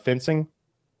have fencing?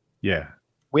 Yeah.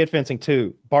 We had fencing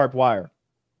too. Barbed wire.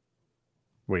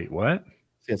 Wait, what?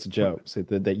 It's a joke. So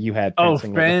that you had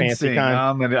fencing. Oh, fencing.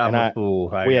 I'm a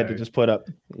fool. We had to just put up.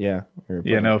 Yeah.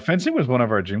 Fencing was one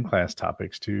of our gym class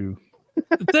topics too.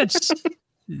 That's...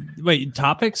 Wait,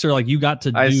 topics or like you got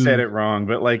to do... I said it wrong,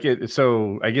 but like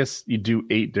so I guess you do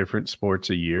 8 different sports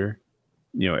a year.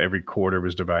 You know, every quarter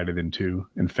was divided in 2,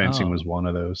 and fencing was one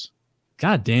of those.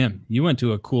 God damn, you went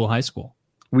to a cool high school.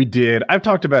 We did. I've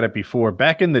talked about it before.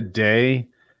 Back in the day,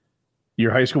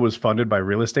 your high school was funded by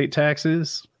real estate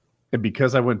taxes. And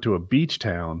because I went to a beach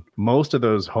town, most of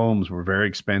those homes were very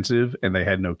expensive and they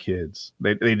had no kids.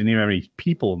 They didn't even have any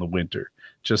people in the winter,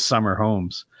 just summer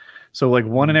homes. So like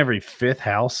 1 in every 5th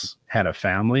house had a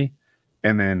family.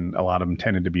 And then a lot of them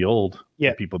tended to be old.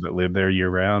 Yeah. People that lived there year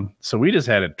round. So we just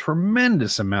had a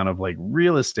tremendous amount of like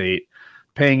real estate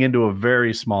paying into a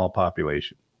very small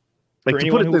population. Like, to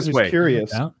put it this way,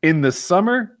 curious. In the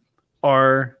summer,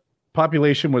 our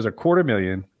population was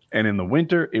 250,000, and in the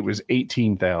winter, it was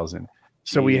 18,000.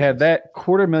 So we had that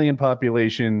 250,000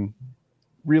 population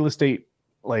real estate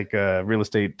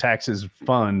taxes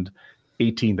fund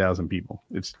 18,000 people.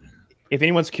 If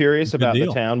anyone's curious about the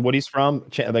town, what he's from,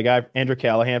 the guy Andrew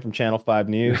Callahan from Channel 5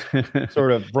 News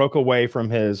sort of broke away from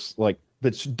his like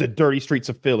the dirty streets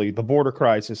of Philly, the border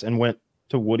crisis, and went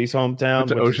to Woody's hometown,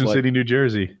 to Ocean City, New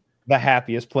Jersey, the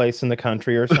happiest place in the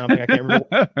country or something. I can't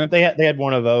remember. They had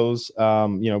one of those,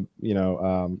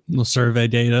 little survey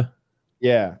data.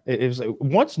 Yeah, it was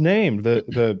once named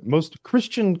the most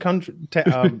Christian country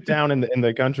town in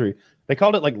the country. They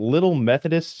called it like Little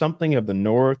Methodist something of the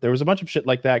North. There was a bunch of shit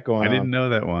like that going on. I didn't know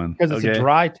that one because it's a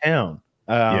dry town.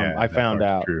 Yeah, I found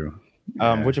out. True.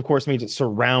 Yeah. Which of course means it's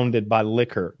surrounded by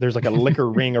liquor. There's like a liquor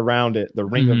ring around it, the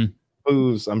ring of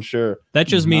booze, I'm sure. That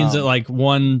just means that like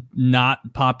one not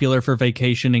popular for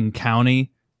vacationing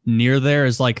county near there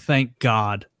is like, thank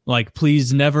God. Like,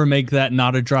 please never make that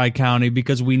not a dry county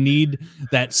because we need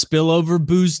that spillover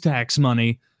booze tax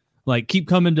money. Like, keep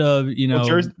coming to, you know.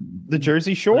 Well, the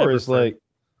Jersey Shore is like,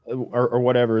 or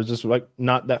whatever, is just like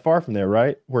not that far from there,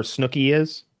 right? Where Snooki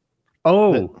is.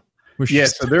 Oh, yeah.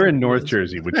 So they're in North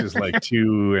Jersey, which is like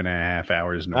 2.5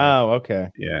 hours north. Oh, okay.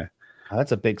 Yeah. Oh,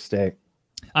 that's a big state.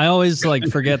 I always like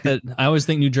forget that. I always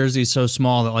think New Jersey is so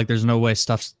small that like there's no way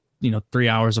stuff's, 3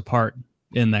 hours apart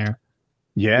in there.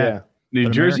 Yeah. New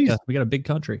Jersey, we got a big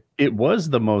country. It was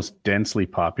the most densely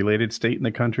populated state in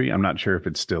the country. I'm not sure if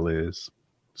it still is.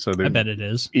 So I bet it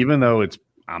is. Even though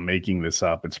I'm making this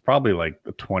up, it's probably like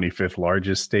the 25th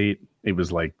largest state. It was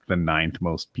like the 9th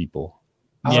most people.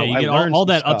 Yeah, you get all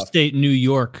that stuff. Upstate New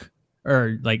York,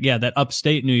 or like, yeah, that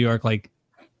upstate New York, like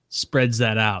spreads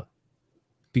that out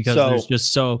because there's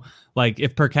just so like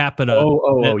if per capita,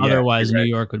 otherwise New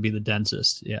York would be the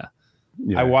densest. Yeah.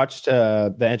 I watched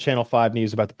the Channel 5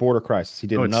 news about the border crisis. He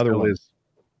did another one.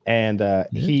 And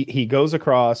he goes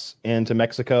across into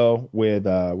Mexico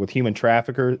with human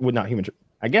traffickers, not human,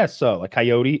 I guess so, like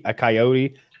a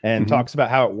coyote, and talks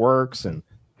about how it works and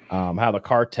how the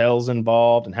cartel's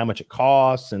involved and how much it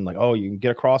costs, and like, oh, you can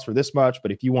get across for this much,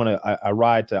 but if you want a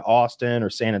ride to Austin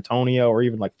or San Antonio or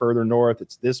even like further north,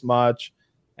 it's this much.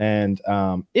 And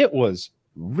it was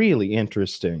really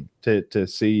interesting to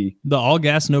see the all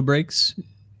gas no brakes.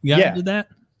 Yeah, did that.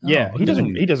 Yeah, he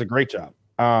does a great job.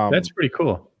 That's pretty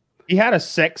cool. He had a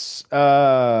sex,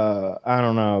 I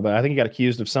don't know, but I think he got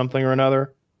accused of something or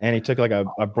another, and he took like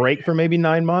a break for maybe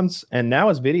 9 months, and now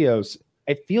his videos,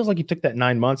 it feels like he took that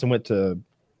 9 months and went to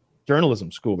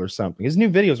journalism school or something. His new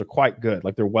videos are quite good,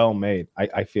 like they're well made.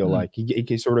 I feel like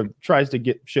he sort of tries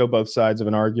to show both sides of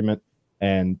an argument,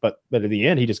 but at the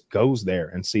end he just goes there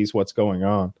and sees what's going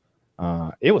on.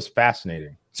 It was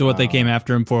fascinating. So what they came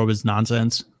after him for was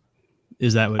nonsense.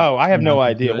 Is that what? Oh, I have no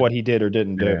idea what he did or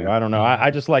didn't do. I don't know.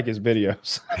 I just like his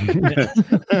videos.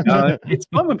 It's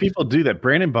fun when people do that.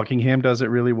 Brandon Buckingham does it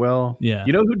really well. Yeah.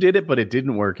 You know who did it, but it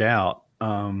didn't work out?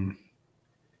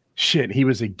 He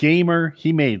was a gamer.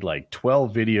 He made like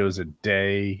 12 videos a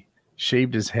day,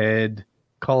 shaved his head,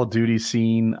 Call of Duty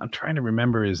scene. I'm trying to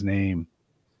remember his name.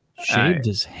 Shaved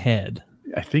his head.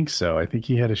 I think so. I think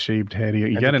he had a shaved head.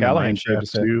 He got in Callahan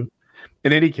Minecraft too.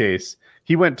 In any case,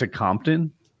 he went to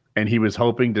Compton and he was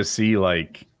hoping to see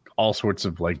like all sorts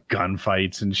of like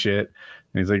gunfights and shit.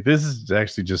 And he's like, this is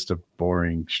actually just a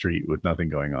boring street with nothing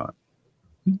going on.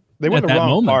 They went the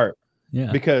wrong part.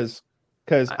 Yeah. Because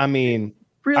I mean,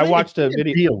 really, I watched a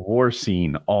video. Be a war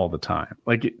scene all the time.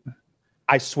 Like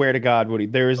I swear to God, Woody,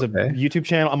 there is a YouTube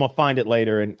channel. I'm gonna find it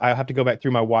later, and I have to go back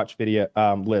through my watch video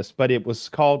list. But it was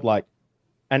called like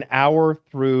an hour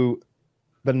through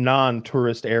the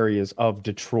non-tourist areas of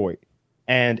Detroit,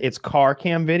 and it's car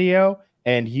cam video,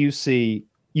 and you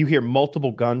hear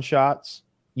multiple gunshots,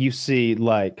 you see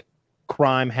like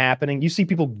crime happening, you see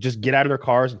people just get out of their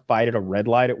cars and fight at a red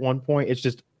light at one point. It's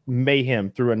just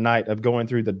mayhem through a night of going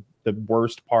through the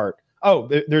worst part. Oh,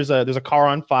 there's a car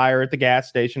on fire at the gas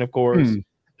station, of course.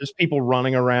 There's people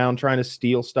running around trying to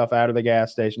steal stuff out of the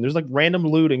gas station. There's like random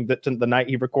looting that the night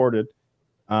he recorded.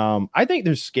 I think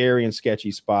there's scary and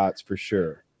sketchy spots for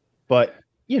sure, but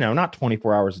not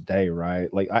 24 hours a day,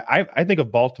 right? Like I think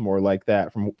of Baltimore like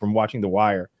that from watching The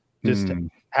Wire, just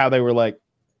how they were like,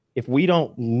 if we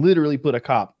don't literally put a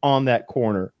cop on that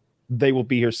corner, they will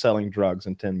be here selling drugs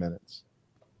in 10 minutes.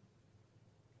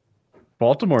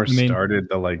 Baltimore started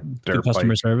the like dirt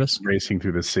customer bike service racing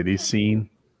through the city scene.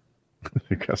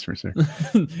 The customer service.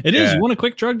 It is. You want a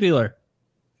quick drug dealer.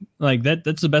 Like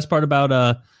that's the best part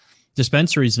about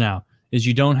dispensaries now is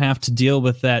you don't have to deal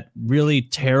with that really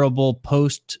terrible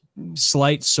post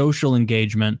slight social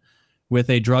engagement with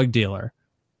a drug dealer,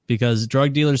 because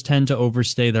drug dealers tend to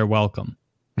overstay their welcome.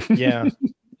 Yeah.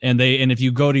 And if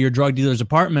you go to your drug dealer's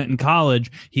apartment in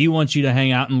college, he wants you to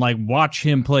hang out and like watch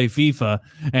him play FIFA.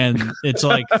 And it's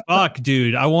like, fuck,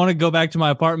 dude, I want to go back to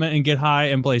my apartment and get high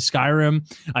and play Skyrim.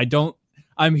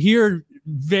 I'm here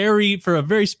for a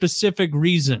very specific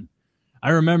reason. I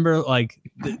remember like,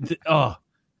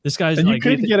 this guy's and like, you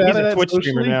couldn't get out of that Twitch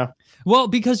streamer now. Well,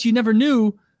 because you never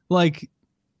knew like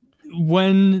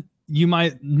when you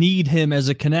might need him as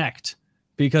a connect,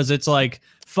 because it's like,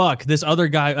 fuck, this other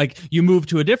guy, like you move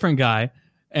to a different guy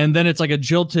And then it's like a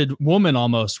jilted woman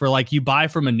almost, where like you buy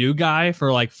from a new guy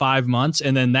for like 5 months,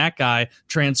 and then that guy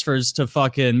transfers to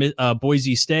fucking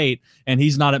Boise State, and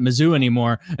he's not at Mizzou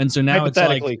anymore. And so now it's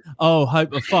like, oh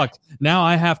fuck, now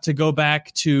I have to go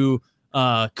back to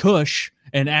Kush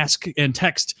and ask and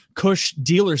text Kush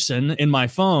Dealerson in my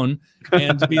phone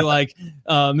and to be like,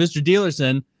 Mr.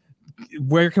 Dealerson,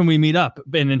 where can we meet up?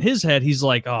 And in his head, he's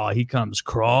like, oh, he comes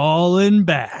crawling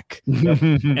back.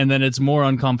 And then it's more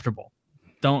uncomfortable.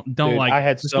 Don't Dude, like. I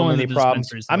had so many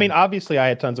problems. I mean, obviously, I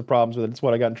had tons of problems with it. It's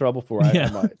what I got in trouble for.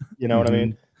 You know what I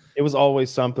mean? It was always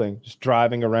something. Just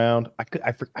driving around.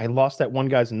 I lost that one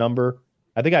guy's number.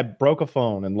 I think I broke a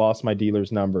phone and lost my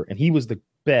dealer's number, and he was the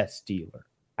best dealer.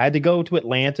 I had to go to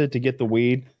Atlanta to get the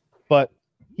weed, but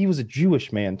he was a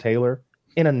Jewish man, Taylor,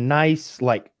 in a nice,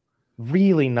 like,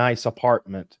 really nice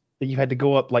apartment that you had to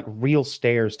go up like real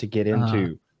stairs to get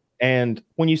into. And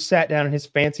when you sat down in his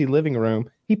fancy living room,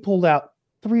 he pulled out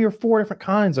 3 or 4 different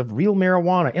kinds of real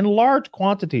marijuana in large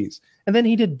quantities. And then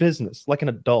he did business like an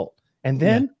adult. And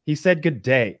then he said good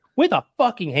day with a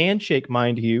fucking handshake,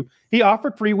 mind you. He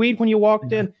offered free weed when you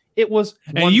walked in. It was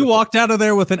wonderful. And you walked out of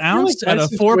there with an ounce at a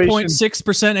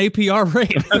 4.6% APR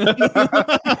rate.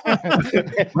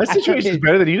 My situation is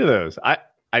better than either of those. I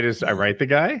write the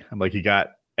guy. I'm like, you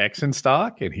got X in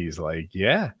stock? And he's like,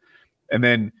 yeah. And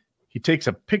then he takes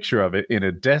a picture of it in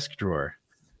a desk drawer.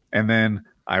 And then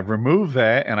I remove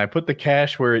that and I put the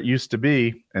cash where it used to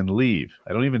be and leave.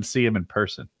 I don't even see him in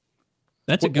person.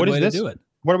 That's a good way to do it.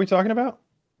 What are we talking about?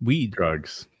 Weed.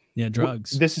 Drugs. Yeah,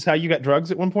 drugs. This is how you got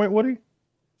drugs at one point, Woody?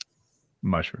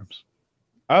 Mushrooms.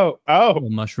 Oh.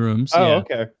 Mushrooms. Oh, yeah.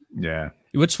 Okay. Yeah.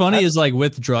 What's funny is like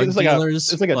with drug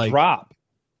dealers. It's like a drop.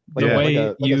 Like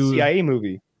a CIA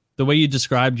movie. The way you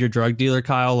described your drug dealer,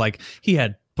 Kyle, like he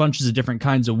had bunches of different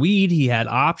kinds of weed. He had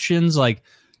options. Like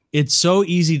it's so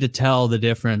easy to tell the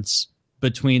difference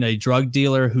between a drug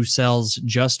dealer who sells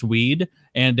just weed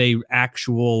and a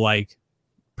actual like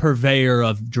purveyor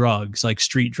of drugs, like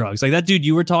street drugs. Like that dude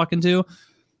you were talking to,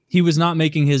 he was not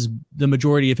making the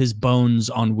majority of his bones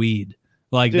on weed.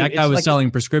 Like dude, that guy was like selling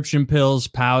prescription pills,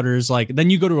 powders. Like then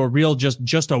you go to a real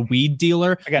just a weed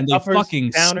dealer. I got uppers,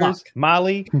 fucking downers,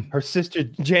 Molly, her sister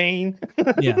Jane.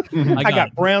 Yeah, I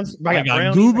got browns. I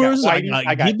got goobers. I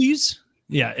got gibbies.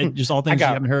 Yeah, just all things you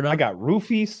haven't heard of. I got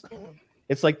roofies.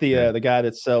 It's like the guy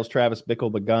that sells Travis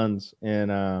Bickle the guns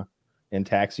in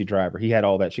Taxi Driver. He had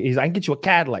all that shit. He's like, I can get you a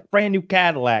Cadillac, brand new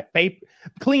Cadillac,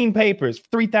 clean papers,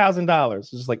 $3,000. It's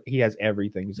just like he has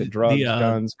everything. He said drugs,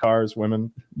 guns, cars,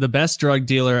 women. The best drug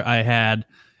dealer I had,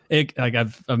 like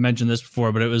I've mentioned this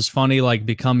before, but it was funny, like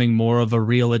becoming more of a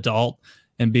real adult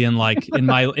and being like in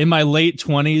my late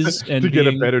 20s and to get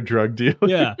a better drug deal.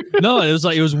 Yeah. No, it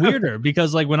was weirder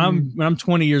because like when I'm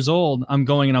 20 years old, I'm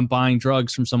going and I'm buying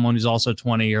drugs from someone who's also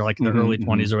 20 or like in their early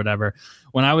 20s or whatever.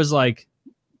 When I was like,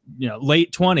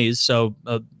 late 20s, so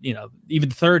even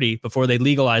 30 before they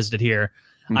legalized it here,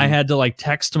 I had to like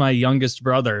text my youngest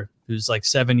brother who's like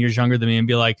 7 years younger than me and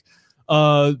be like,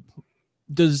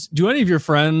 do any of your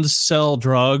friends sell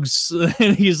drugs?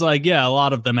 And he's like, yeah, a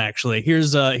lot of them actually.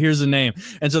 Here's a name.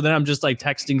 And so then I'm just like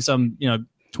texting some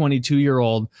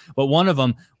 22-year-old, but one of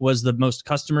them was the most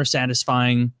customer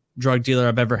satisfying drug dealer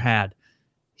I've ever had.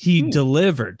 He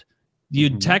delivered.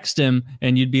 You'd text him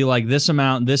and you'd be like, this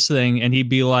amount, this thing. And he'd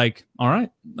be like, all right,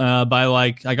 by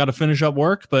like, I got to finish up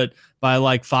work, but by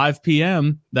like 5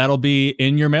 p.m., that'll be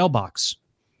in your mailbox.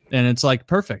 And it's like,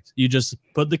 perfect. You just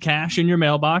put the cash in your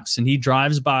mailbox and he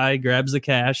drives by, grabs the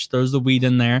cash, throws the weed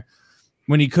in there.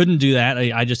 When he couldn't do that,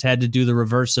 I just had to do the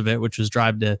reverse of it, which was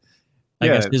drive to, I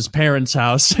guess, his parents'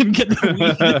 house and get the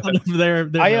weed out of their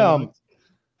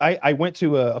I went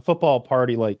to a football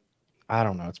party, like, I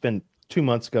don't know, it's been 2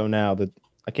 months ago now that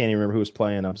I can't even remember who was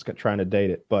playing. I was trying to date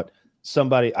it, but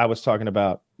somebody I was talking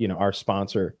about, our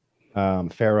sponsor,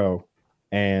 Pharaoh,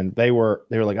 and they were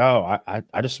like, oh,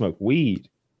 I just smoke weed.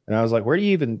 And I was like, where do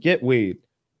you even get weed?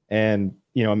 And,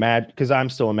 imagine, because I'm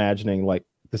still imagining like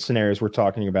the scenarios we're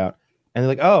talking about. And they're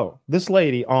like, oh, this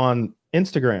lady on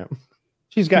Instagram,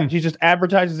 she just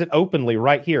advertises it openly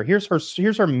right here. Here's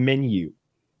her menu.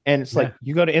 And it's like,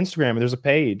 you go to Instagram and there's a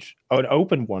page, an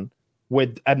open one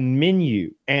with a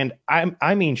menu. And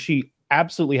I mean, she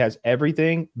absolutely has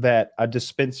everything that a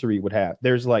dispensary would have.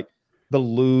 There's like the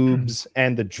lubes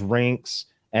and the drinks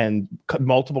and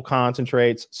multiple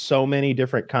concentrates, so many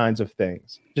different kinds of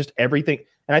things, just everything.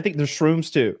 And I think there's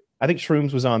shrooms too. I think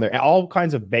shrooms was on there, and all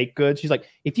kinds of baked goods. She's like,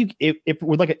 if you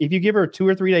give her 2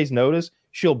 or 3 days notice,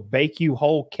 she'll bake you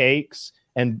whole cakes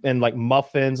and like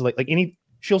muffins, like any.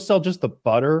 She'll sell just the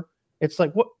butter. It's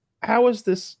like, what? How is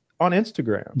this on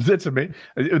Instagram. That's amazing.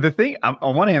 The thing,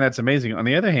 on one hand, that's amazing. On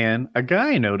the other hand, a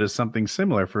guy noticed something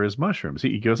similar for his mushrooms.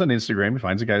 He goes on Instagram, he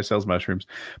finds a guy who sells mushrooms,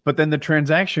 but then the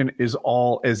transaction is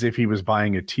all as if he was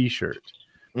buying a T-shirt.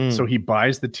 So he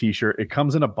buys the T-shirt. It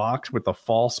comes in a box with a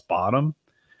false bottom,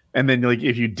 and then like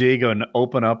if you dig and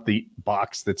open up the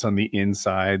box that's on the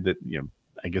inside, that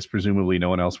I guess presumably no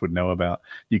one else would know about,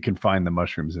 you can find the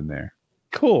mushrooms in there.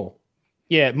 Cool.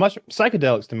 Yeah,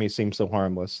 psychedelics to me seem so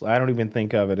harmless. I don't even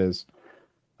think of it as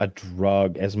a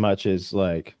drug as much as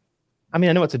like, I mean,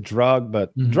 I know it's a drug,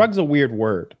 but drug's a weird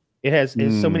word. It has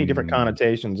so many different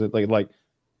connotations. It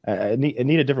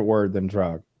need a different word than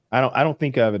drug. I don't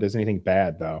think of it as anything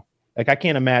bad though. Like I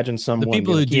can't imagine someone. The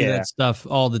people who do that stuff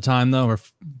all the time though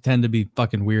tend to be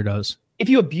fucking weirdos. If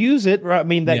you abuse it, right? I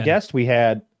mean, that guest we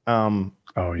had, he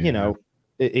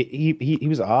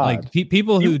was odd. Like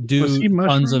people who do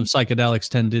tons of psychedelics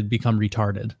tend to become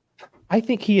retarded. I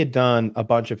think he had done a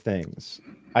bunch of things.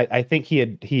 I think he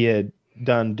had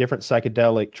done different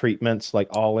psychedelic treatments, like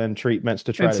all-in treatments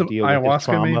to try to deal with ayahuasca.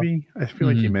 Trauma. Maybe I feel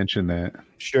like you mentioned that.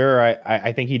 Sure,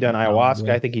 I think he done ayahuasca.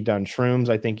 I think he done shrooms.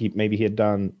 I think he had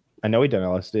done. I know he done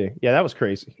LSD. Yeah, that was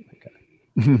crazy. Okay.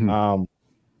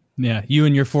 Yeah, you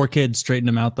and your 4 kids straighten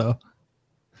them out though.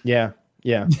 Yeah.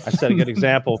 I set a good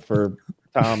example for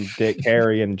Tom, Dick,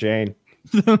 Harry, and Jane.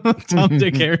 Tom,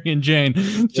 Dick, Harry, and Jane.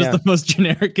 Just the most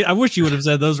generic. I wish you would have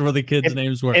said those were the kids'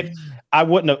 names were. I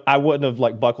wouldn't have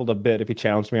like buckled a bit if he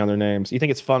challenged me on their names. You think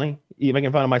it's funny? You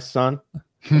making fun of my son?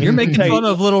 You're making fun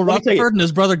of little Rutherford and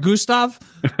his brother Gustav?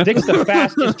 Dick's the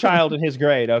fastest child in his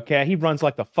grade, okay? He runs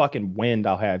like the fucking wind,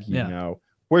 I'll have you know.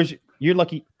 You're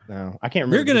lucky. No, I can't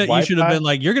remember. You should have been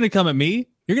like, you're gonna come at me?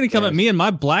 You're gonna come at me and my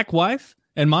black wife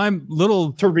and my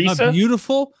little Teresa, my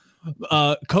beautiful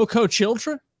Coco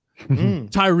children,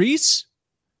 Tyrese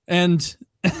and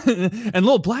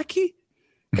little Blackie?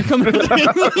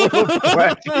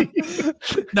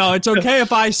 No, it's okay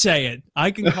if I say it.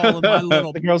 I can call him my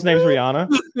little. The girl's name's Rihanna.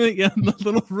 Yeah, the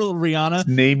little Rihanna.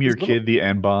 Name your kid the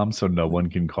N-bomb so no one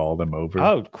can call them over.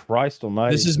 Oh, Christ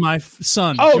Almighty! This is my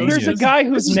son. Oh, here's a guy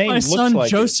whose name looks like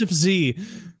Joseph Z.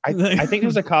 I think he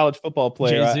was a college football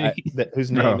player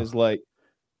whose name is like.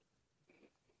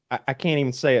 I can't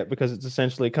even say it because it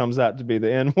essentially comes out to be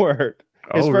the N-word.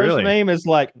 His first name is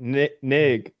like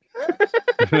Nig.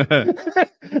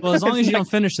 Well, as long as you don't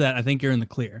finish that, I think you're in the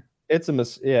clear. It's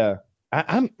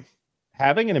I'm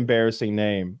having an embarrassing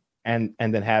name and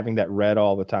then having that read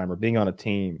all the time or being on a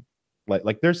team.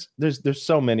 Like there's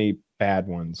so many bad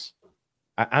ones.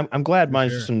 I'm glad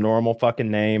mine's just a normal fucking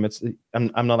name.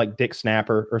 I'm not like Dick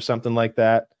Snapper or something like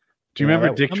that. Do you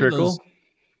remember Dick Trickle?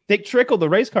 Dick Trickle, the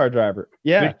race car driver.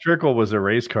 Yeah. Dick Trickle was a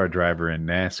race car driver in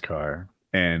NASCAR.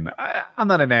 And I'm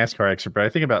not a NASCAR expert, but I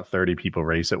think about 30 people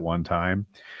race at one time.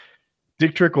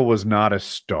 Dick Trickle was not a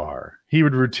star. He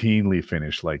would routinely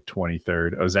finish like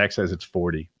 23rd. Oh, Zach says it's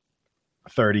 40,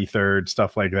 33rd,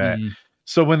 stuff like that.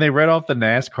 So when they read off the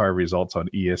NASCAR results on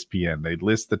ESPN, they'd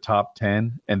list the top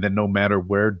 10. And then no matter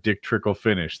where Dick Trickle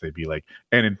finished, they'd be like,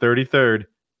 and in 33rd,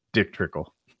 Dick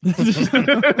Trickle.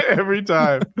 Every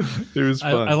time. It was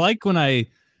fun. I like when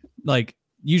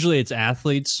usually it's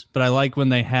athletes, but I like when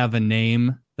they have a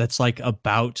name that's like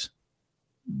about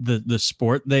the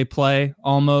sport they play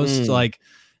almost. Like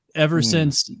ever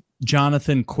since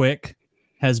Jonathan Quick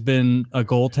has been a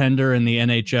goaltender in the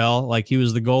NHL, like he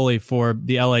was the goalie for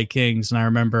the LA Kings. And I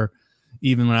remember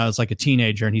even when I was like a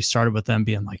teenager and he started with them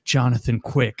being like, Jonathan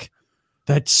Quick,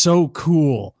 that's so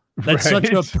cool. That's such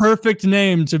a perfect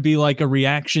name to be like a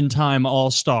reaction time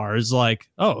all-star. Is like,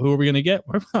 oh, who are we going to get?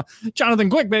 Jonathan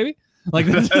Quick, baby. Like,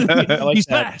 he's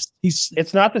fast.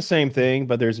 It's not the same thing,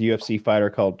 but there's a UFC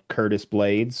fighter called Curtis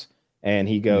Blades, and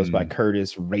he goes by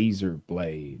Curtis Razor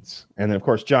Blades. And then, of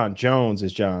course, John Jones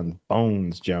is John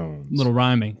Bones Jones. Little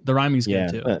rhyming. The rhyming's good,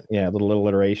 too. A little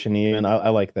alliteration, and I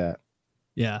like that.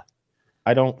 Yeah.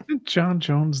 I don't... Isn't John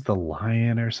Jones the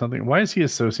lion or something? Why is he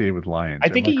associated with lions? I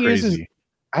think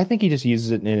I think he just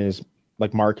uses it in his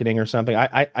like marketing or something.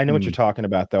 I know what you're talking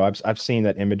about, though. I've seen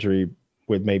that imagery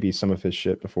with maybe some of his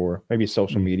shit before, maybe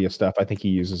social media stuff. I think he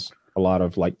uses a lot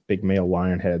of like big male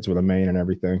lion heads with a mane and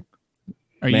everything.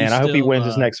 I hope he wins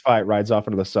his next fight, rides off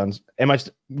into the suns.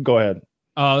 Go ahead.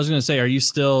 Oh, I was going to say, are you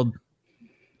still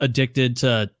addicted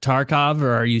to Tarkov,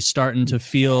 or are you starting to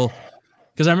feel,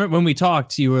 because I remember when we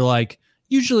talked, you were like,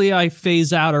 usually I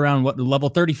phase out around level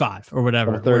 35 or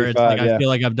whatever, where it's like, I feel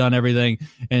like I've done everything.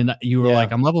 And you were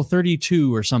like, I'm level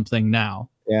 32 or something now.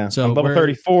 Yeah. So I'm level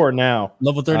 34 now.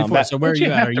 Level 34. So where are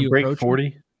you at? Are you break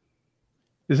 40?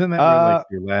 Isn't that where like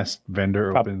your last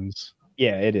vendor opens?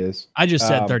 Yeah, it is. I just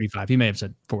said 35. He may have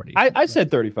said 40. I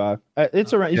said 35.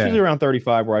 It's usually around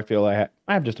 35 where I feel I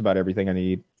I have just about everything I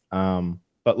need.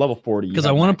 But level 40 because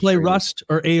I want to play Rust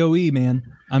or AOE, man.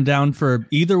 I'm down for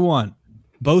either one.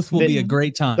 Both will be a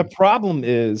great time. The problem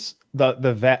is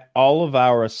all of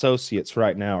our associates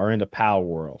right now are into PAL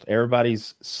World.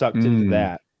 Everybody's sucked into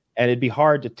that, and it'd be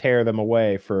hard to tear them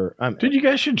away for. Dude, you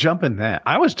guys should jump in that.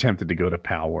 I was tempted to go to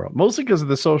PAL World, mostly because of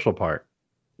the social part.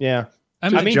 Yeah. I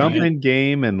mean, jump in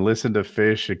game and listen to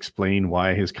Fish explain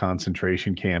why his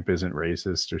concentration camp isn't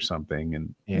racist or something.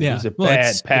 And he's a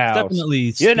bad pal.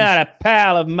 You're not a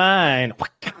pal of mine.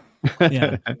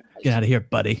 Yeah, get out of here,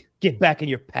 buddy. Get back in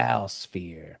your pal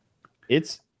sphere. They've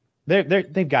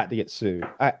got to get sued.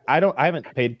 I haven't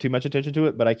paid too much attention to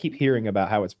it, but I keep hearing about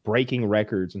how it's breaking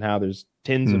records and how there's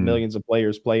tens of millions of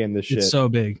players playing this shit. It's so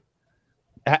big.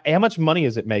 How much money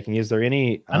is it making? Is there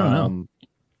any? I don't know.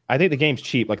 I think the game's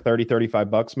cheap, like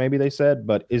 $30-$35 maybe they said,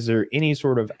 but is there any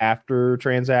sort of after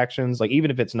transactions? Like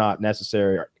even if it's not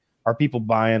necessary, are people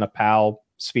buying a PAL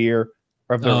sphere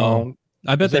of their own?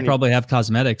 I bet they probably have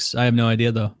cosmetics. I have no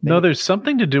idea though. No, there's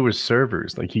something to do with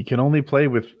servers. Like you can only play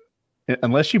with,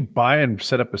 unless you buy and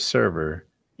set up a server,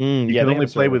 you can only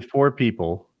play with 4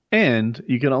 people, and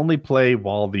you can only play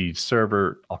while the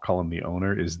server, I'll call him the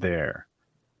owner, is there.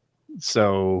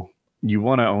 So you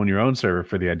want to own your own server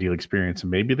for the ideal experience,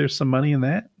 and maybe there's some money in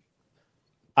that.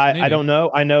 I don't know.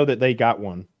 I know that they got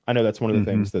one. I know that's one of the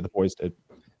things that the boys did.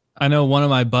 I know one of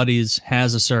my buddies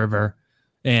has a server,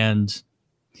 and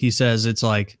he says it's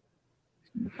like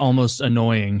almost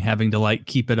annoying having to like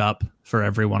keep it up for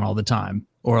everyone all the time,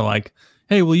 or like,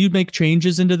 hey, will you make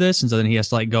changes into this? And so then he has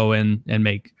to like go in and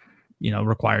make,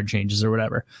 required changes or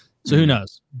whatever. So who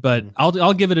knows? But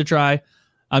I'll give it a try.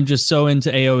 I'm just so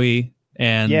into AOE.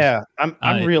 And yeah,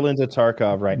 I'm real into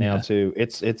Tarkov right now too.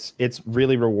 It's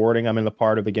really rewarding. I'm in the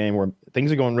part of the game where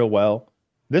things are going real well.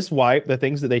 This wipe, the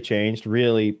things that they changed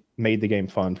really made the game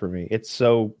fun for me. It's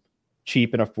so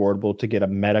cheap and affordable to get a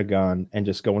meta gun and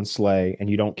just go and slay, and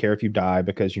you don't care if you die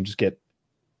because you just get.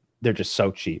 They're just so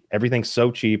cheap. Everything's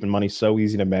so cheap and money's so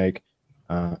easy to make.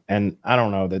 And I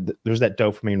don't know that there's that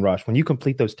dopamine rush when you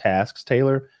complete those tasks,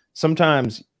 Taylor.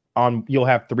 Sometimes you'll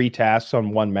have 3 tasks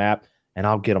on one map, and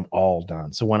I'll get them all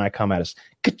done. So when I come at us,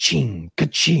 ka-ching,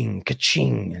 ka-ching,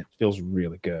 ka-ching, it feels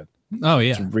really good. Oh,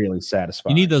 yeah. It's really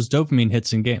satisfying. You need those dopamine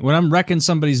hits in game. When I'm wrecking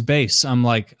somebody's base, I'm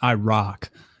like, I rock.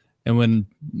 And when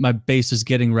my base is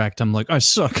getting wrecked, I'm like, I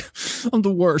suck. I'm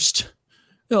the worst.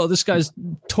 Oh, this guy's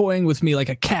toying with me like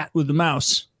a cat with a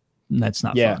mouse. And that's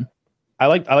not fun. I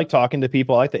like talking to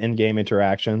people. I like the in-game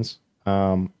interactions.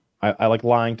 I like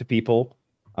lying to people.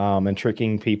 And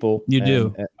tricking people. You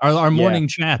do. Our morning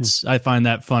chats, I find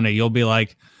that funny. You'll be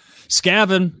like,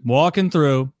 Scavin, walking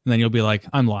through, and then you'll be like,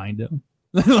 I'm lying to him.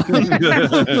 I'm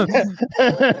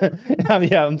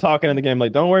talking in the game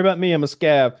like, don't worry about me, I'm a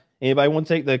scav. Anybody want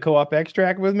to take the co-op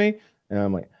extract with me? And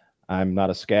I'm like, I'm not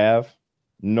a scav,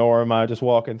 nor am I just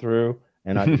walking through,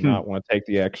 and I do not want to take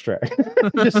the extract.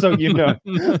 Just so you know.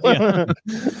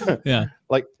 Yeah.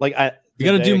 You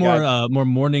got to do more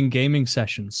morning gaming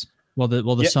sessions. Well,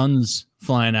 the sun's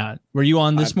flying out. Were you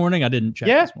on this morning? I didn't check.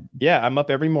 Yeah, this morning. Yeah. I'm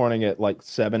up every morning at like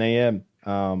 7 a.m.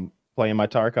 Playing my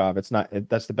Tarkov.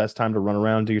 That's the best time to run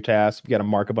around, do your tasks. You got to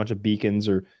mark a bunch of beacons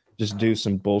or just do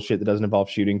some bullshit that doesn't involve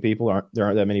shooting people. There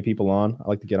aren't that many people on. I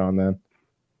like to get on then,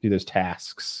 do those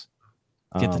tasks.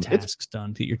 Get the tasks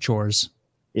done. Do your chores.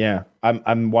 Yeah,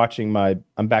 I'm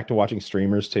back to watching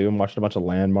streamers too. I'm watching a bunch of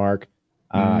Landmark.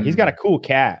 He's got a cool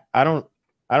cat. I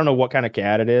don't know what kind of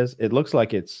cat it is. It looks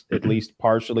like it's at least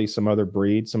partially some other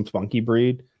breed, some funky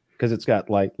breed, because it's got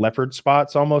like leopard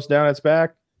spots almost down its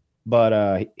back.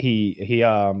 But he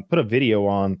put a video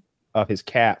on of his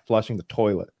cat flushing the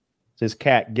toilet. So his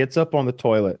cat gets up on the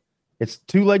toilet. It's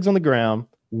 2 legs on the ground,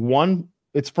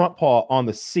 its front paw on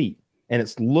the seat, and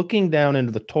it's looking down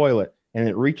into the toilet, and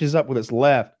it reaches up with its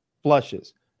left,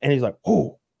 flushes. And he's like,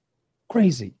 oh,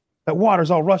 crazy. That water's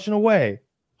all rushing away.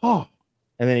 Oh.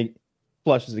 And then he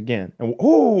flushes again. And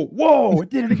whoa,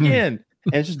 it did it again.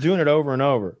 And it's just doing it over and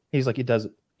over. He's like, he does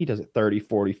it 30,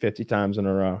 40, 50 times in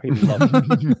a row. He loves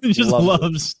it.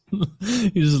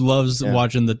 He just loves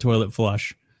watching the toilet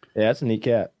flush. Yeah, that's a neat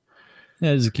cat.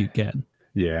 That is a cute cat.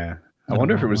 Yeah. I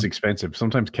wonder if it was expensive.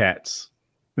 Sometimes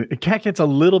a cat gets a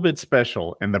little bit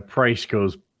special and the price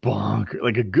goes bonk.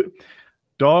 Like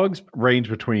dogs range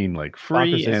between like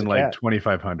free and like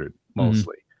 2,500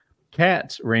 mostly.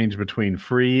 Cats range between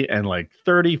free and like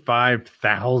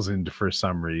 35,000 for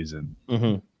some reason.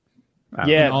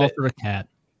 Yeah, all for a cat.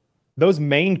 Those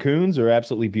Maine Coons are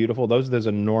absolutely beautiful. Those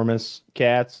enormous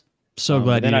cats. So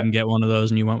glad you didn't get one of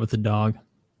those and you went with the dog.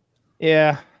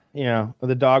 Yeah,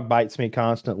 the dog bites me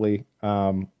constantly.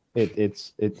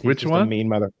 He's Which just one? A mean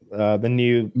mother. The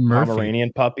new Murphy.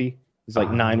 Pomeranian puppy. He's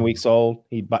like 9 weeks old.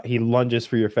 He lunges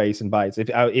for your face and bites. If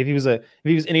he was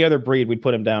any other breed, we'd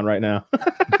put him down right now.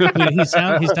 Dude, he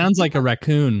sounds like a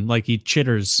raccoon, like he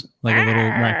chitters like a little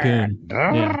raccoon.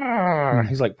 Yeah.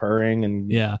 He's like purring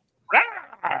and Yeah.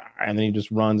 and then he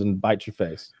just runs and bites your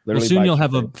face. Well, Literally soon bites you'll your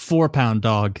have a face. 4-pound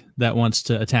dog that wants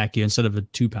to attack you instead of a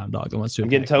 2-pound dog that wants to I'm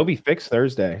attack getting you. Toby fixed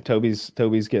Thursday. Toby's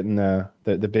getting the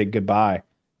big goodbye.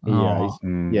 Oh.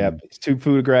 He's too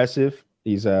food aggressive.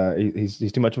 He's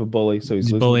too much of a bully, so he's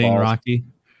losing bullying balls. Rocky.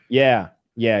 Yeah,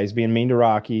 he's being mean to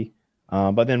Rocky.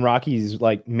 But then Rocky's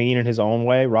like mean in his own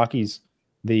way. Rocky's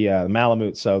the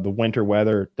Malamute, so the winter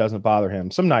weather doesn't bother him.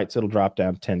 Some nights it'll drop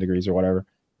down to 10 degrees or whatever,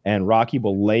 and Rocky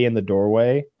will lay in the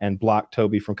doorway and block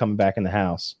Toby from coming back in the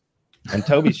house. And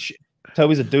Toby's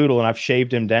a doodle, and I've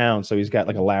shaved him down, so he's got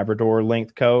like a Labrador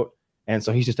length coat, and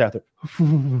so he's just out there,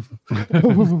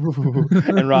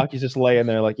 and Rocky's just laying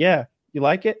there like, yeah, you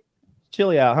like it?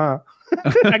 Chilly out, huh?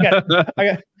 I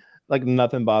got like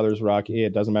nothing bothers Rocky.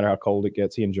 It doesn't matter how cold it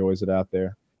gets. He enjoys it out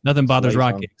there. Nothing bothers Lays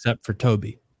Rocky on. except for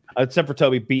Toby. Except for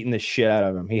Toby beating the shit out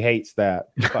of him. He hates that.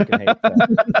 He fucking hates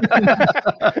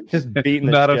that. Just beating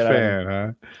the Not shit a out of him. fan,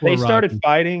 huh? They Poor started Rocky.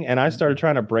 fighting, and I started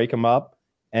trying to break him up,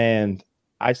 and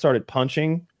I started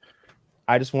punching.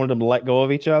 I just wanted them to let go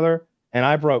of each other, and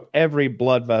I broke every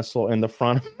blood vessel in the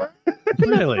front of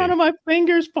Really? front of my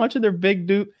fingers, punching their big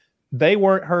dude. They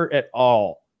weren't hurt at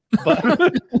all,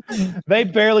 but they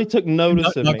barely took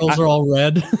notice of me. Knuckles are all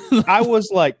red. I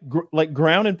was like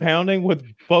ground and pounding with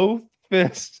both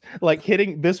fists, like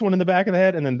hitting this one in the back of the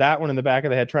head and then that one in the back of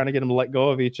the head, trying to get them to let go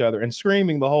of each other, and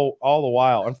screaming all the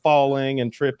while, and falling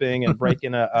and tripping and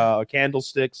breaking a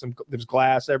candlestick. There's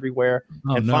glass everywhere.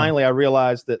 Oh, And no. finally, I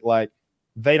realized that like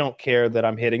they don't care that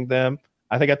I'm hitting them.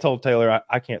 I think I told Taylor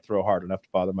I can't throw hard enough to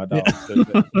bother my dog.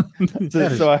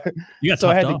 So I You got so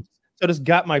I had toughed to off. so I just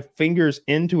got my fingers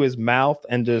into his mouth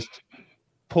and just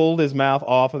pulled his mouth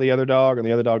off of the other dog, and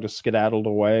the other dog just skedaddled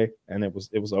away, and it was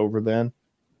over then.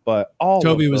 But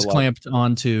Toby was clamped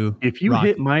onto. If you Rocky.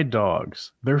 hit my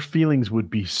dogs, their feelings would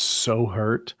be so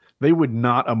hurt. They would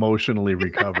not emotionally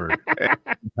recover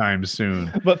anytime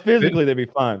soon. but physically they'd be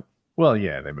fine. Well,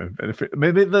 yeah,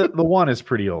 maybe the one is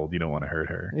pretty old. You don't want to hurt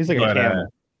her. He's like But, a camel.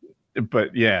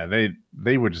 but yeah,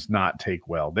 they would just not take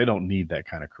well. They don't need that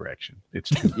kind of correction. It's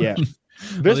too Yeah.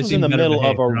 Well, This they was seem in the better middle of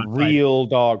behaved. a They're not fighting. real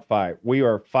dog fight. We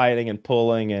were fighting and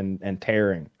pulling and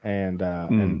tearing, and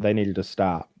they needed to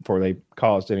stop before they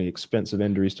caused any expensive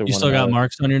injuries to You one still got another.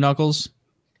 marks on your knuckles?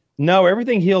 No,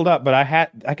 everything healed up, but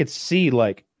I could see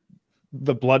like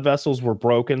the blood vessels were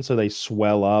broken, so they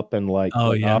swell up and like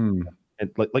Oh, yeah. up and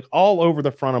like all over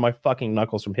the front of my fucking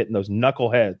knuckles from hitting those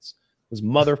knuckleheads, those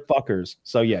motherfuckers.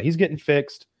 So yeah, he's getting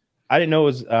fixed. I didn't know it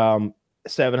was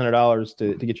 $700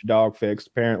 to get your dog fixed.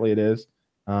 Apparently it is.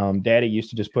 Daddy used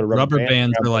to just put a Rubber band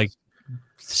bands around are like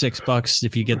this. $6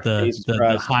 if you get the Jesus the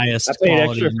Christ. highest I paid quality.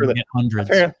 extra And for you the- get hundreds.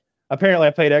 Apparently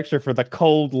I paid extra for the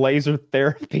cold laser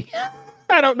therapy.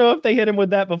 I don't know if they hit him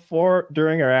with that before,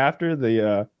 during, or after the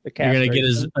You're gonna get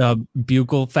his castration.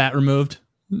 buccal fat removed.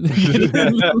 Just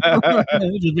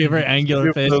be a very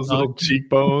angular face. those little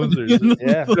cheekbones. Or,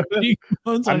 Yeah.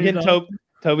 Cheekbones on I'm your getting dog.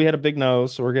 Toby had a big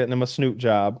nose, so we're getting him a snoot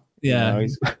job. Yeah.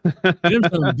 He's, Get him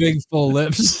some big full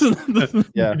lips.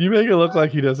 yeah. Can you make it look like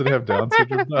he doesn't have Down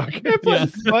syndrome, Doc? Yeah.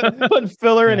 Putting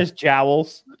filler in his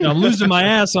jowls. I'm losing my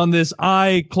ass on this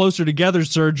eye closer together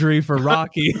surgery for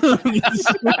Rocky.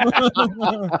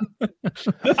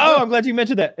 Oh, I'm glad you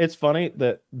mentioned that. It's funny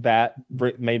that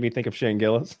made me think of Shane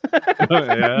Gillis.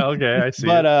 Yeah, okay, I see.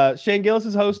 But Shane Gillis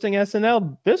is hosting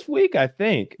SNL this week, I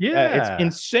think. Yeah. It's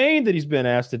insane that he's been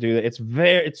asked to do that.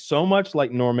 It's so much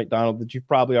like Norm Macdonald that you've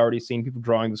probably already seen people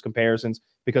drawing those comparisons,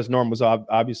 because Norm was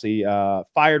obviously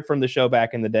fired from the show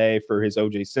back in the day for his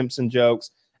O.J. Simpson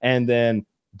jokes, and then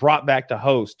brought back to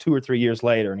host 2 or 3 years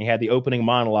later. And he had the opening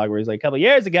monologue where he's like, a couple of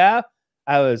years ago,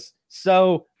 I was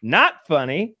so not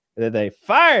funny that they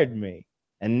fired me.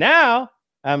 And now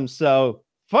I'm so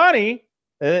funny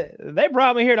that they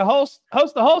brought me here to host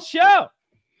the whole show.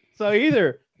 So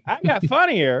either I got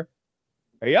funnier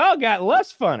or y'all got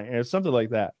less funny, or something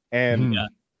like that. And Yeah.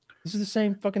 this is the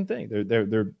same fucking thing.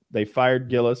 They fired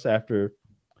Gillis after,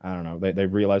 I don't know, they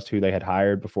realized who they had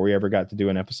hired before he ever got to do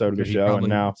an episode of the He show. probably And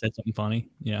now said something funny.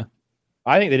 Yeah.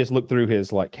 I think they just looked through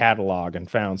his like catalog and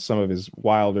found some of his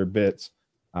wilder bits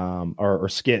or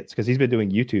skits, because he's been doing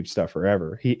YouTube stuff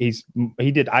forever. He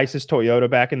did ISIS Toyota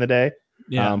back in the day,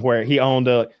 Yeah. where he owned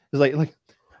it's like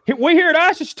we here at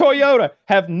ISIS Toyota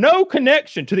have no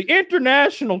connection to the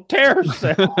international terror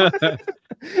cell and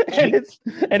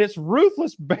its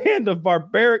ruthless band of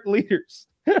barbaric leaders.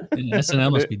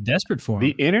 SNL must be desperate for him.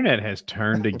 The internet has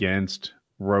turned against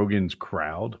Rogan's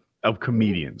crowd of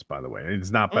comedians, by the way.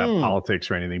 It's not about politics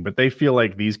or anything, but they feel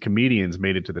like these comedians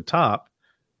made it to the top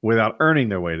without earning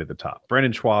their way to the top.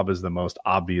 Brendan Schwab is the most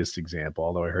obvious example,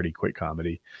 although I heard he quit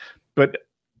comedy. But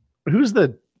who's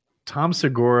the Tom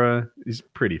Segura? He's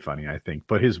pretty funny, I think.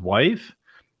 But his wife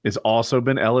has also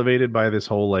been elevated by this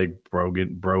whole like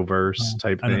broverse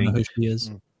type thing. I don't know who she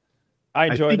is. I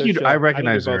enjoy. I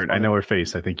recognize her. I know her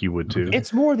face. I think you would too.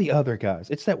 It's more the other guys.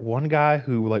 It's that one guy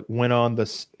who like went on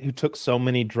who took so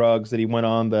many drugs that he went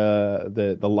on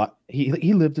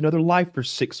he lived another life for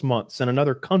 6 months in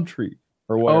another country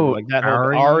or whatever. Like that.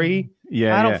 Ari.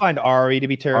 Yeah, I don't find Ari to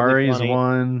be terribly Ari's funny.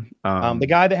 One. The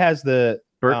guy that has the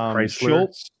Bert Kreisler,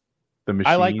 Schultz. the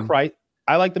machine.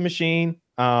 I like the machine.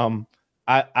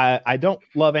 I don't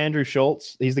love Andrew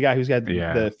Schultz. He's the guy who's got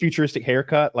the futuristic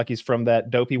haircut, like he's from that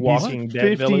dopey Walking Dead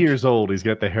 50 village. years old. He's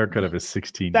got the haircut of his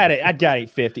 16. I got it.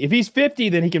 50. If he's 50,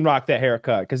 then he can rock that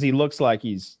haircut because he looks like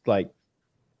he's like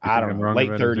I don't know, late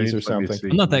 30s or something.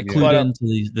 I'm not that clued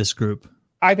into this group.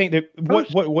 I think that what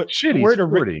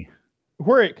shitty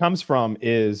where it comes from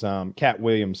is Cat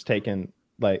Williams taking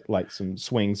like some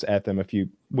swings at them a few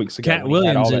weeks ago. Cat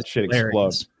Williams all is that shit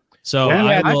explode. So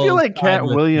I feel like Cat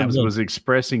Williams was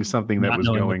expressing something that was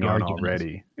going on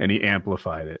already, and he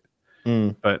amplified it.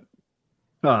 But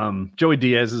Joey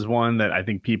Diaz is one that I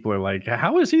think people are like,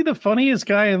 how is he the funniest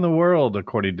guy in the world?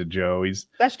 According to Joe,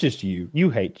 that's just you. You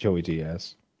hate Joey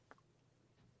Diaz.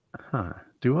 Huh?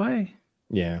 Do I?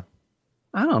 Yeah.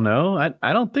 I don't know.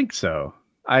 I don't think so.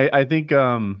 I think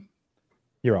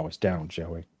you're always down,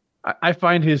 Joey. I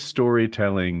find his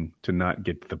storytelling to not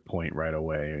get to the point right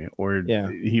away, or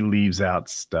he leaves out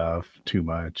stuff too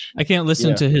much. I can't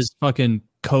listen to his fucking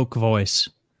Coke voice.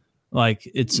 Like,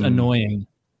 it's annoying.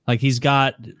 Like, he's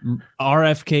got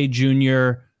RFK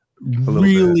Jr.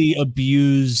 really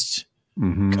abused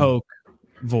Coke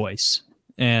voice,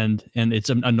 and it's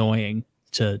annoying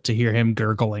to hear him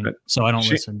gurgling. So I don't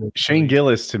listen to Shane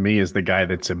Gillis. To me, is the guy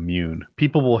that's immune.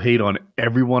 People will hate on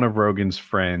every one of Rogan's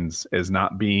friends as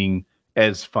not being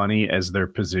as funny as their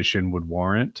position would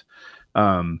warrant.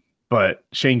 But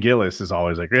Shane Gillis is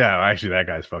always like, yeah, actually that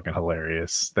guy's fucking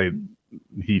hilarious.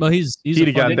 He'd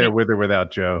have got there with or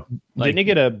without Joe. Didn't he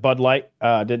get a Bud Light?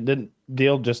 Didn't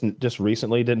deal just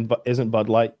recently? Isn't Bud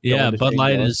Light? Yeah, Bud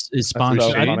Light is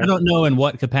sponsored. I don't know in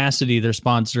what capacity they're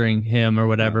sponsoring him or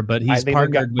whatever, but he's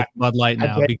partnered with Bud Light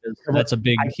now because that's a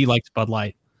big. He likes Bud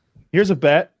Light. Here's a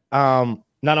bet. Not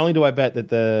only do I bet that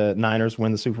the Niners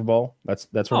win the Super Bowl, that's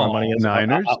where my money is.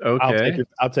 Niners, okay.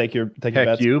 I'll take your Heck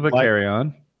bet. But carry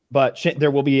on. But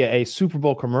there will be a Super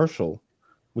Bowl commercial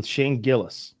with Shane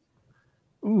Gillis.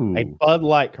 Ooh. A Bud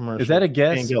Light commercial. Is that a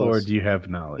guess or do you have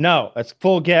knowledge? No, it's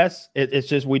full guess. It's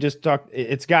just we just talked.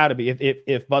 It's got to be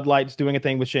if Bud Light's doing a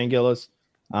thing with Shane Gillis.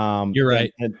 You're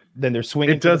right. Then they're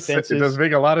swinging. It does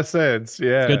make a lot of sense.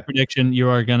 Yeah. Good prediction. You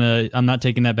are gonna. I'm not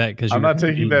taking that bet because I'm not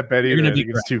taking that bet either. I think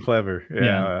it's too clever.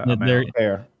 Yeah.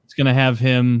 It's gonna have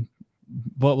him.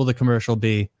 What will the commercial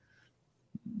be?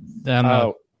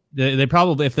 They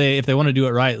probably if they want to do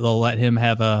it right, they'll let him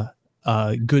have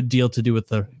a good deal to do with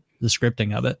the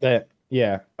scripting of it.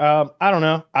 I don't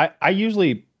know. I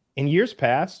usually in years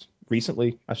past,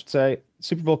 recently, I should say,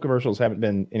 Super Bowl commercials haven't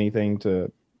been anything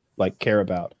to like care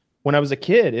about. When I was a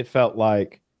kid, it felt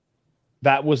like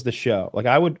that was the show. Like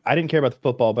I didn't care about the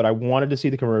football, but I wanted to see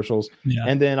the commercials. Yeah.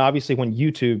 And then obviously when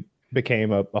YouTube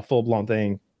became a full blown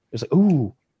thing, it's like,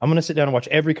 ooh, I'm going to sit down and watch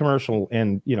every commercial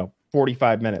in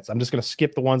 45 minutes. I'm just going to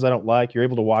skip the ones I don't like. You're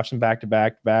able to watch them back to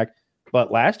back to back. But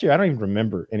last year, I don't even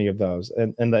remember any of those.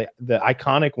 And the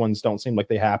iconic ones don't seem like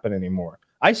they happen anymore.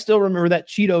 I still remember that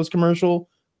Cheetos commercial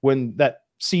when that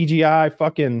CGI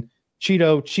fucking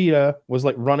Cheeto cheetah was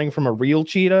like running from a real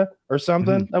cheetah or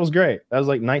something. That was great. That was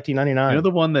like 1999. You know the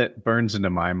one that burns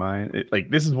into my mind?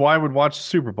 This is why I would watch the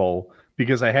Super Bowl,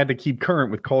 because I had to keep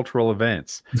current with cultural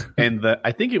events. And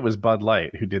I think it was Bud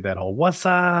Light who did that whole "What's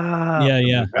up?"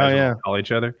 Yeah. Oh yeah. Call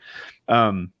each other.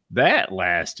 That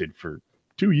lasted for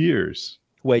 2 years.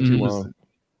 Way too long.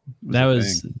 That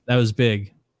was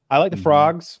big. I like the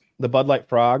frogs, the Bud Light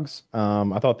frogs.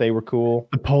 I thought they were cool.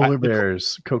 The polar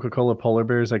bears, Coca-Cola polar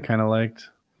bears, I kind of liked.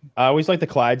 I always liked the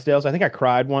Clydesdales. I think I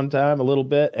cried one time a little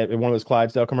bit at one of those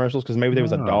Clydesdale commercials because maybe there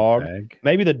was a dog.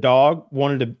 Maybe the dog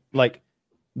wanted to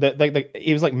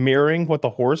he was like mirroring what the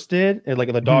horse did. And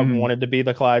like the dog wanted to be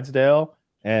the Clydesdale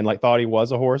and like thought he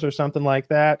was a horse or something like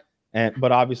that.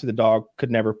 But obviously the dog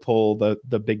could never pull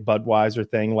the big Budweiser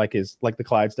thing like the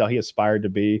Clydesdale he aspired to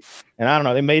be. And I don't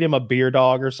know, they made him a beer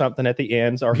dog or something at the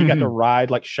ends, or he got to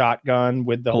ride like shotgun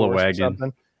with the horse or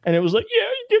something. And it was like,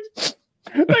 yeah,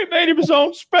 They made him his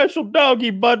own special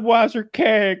doggy Budweiser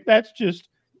keg. That's just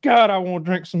God. I want to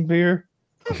drink some beer.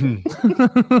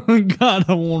 God,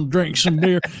 I want to drink some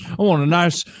beer. I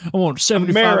want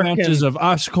 75 ounces of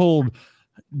ice cold,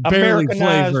 barely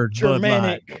Americanized flavored Bud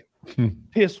Light. Germanic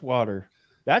piss water.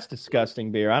 That's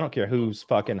disgusting beer. I don't care who's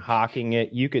fucking hawking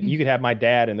it. You could have my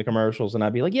dad in the commercials, and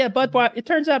I'd be like, "Yeah, it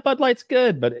turns out Bud Light's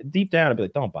good," but deep down, I'd be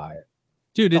like, "Don't buy it,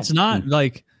 dude." It's not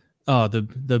like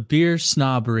the beer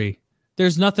snobbery.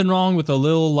 There's nothing wrong with a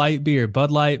little light beer, Bud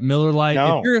Light, Miller Lite.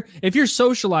 No. If you're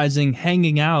socializing,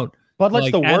 hanging out, Bud Light's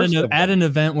like, the worst at an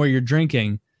event where you're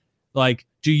drinking, like,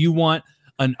 do you want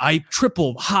an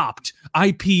triple hopped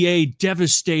IPA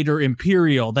Devastator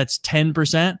Imperial that's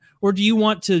 10%, or do you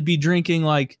want to be drinking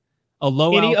like a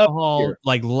low alcohol,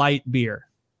 like light beer?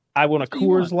 I want a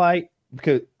Coors Light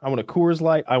because I want a Coors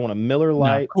Light. I want a Miller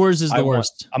Light. No, Coors is the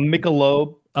worst. A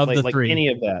Michelob of the like three. Any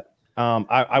of that.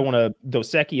 I want a Dos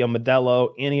Equis, a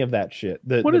Modelo, any of that shit.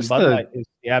 What is Bud the Light is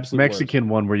the absolute Mexican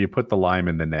one where you put the lime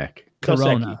in the neck?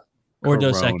 Corona. Or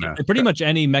Dos Corona. Equis. Pretty much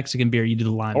any Mexican beer you do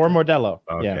the lime. Or Modelo.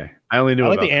 Okay. Yeah. I only knew I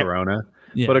like about the Corona.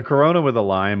 Yeah. But a Corona with a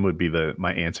lime would be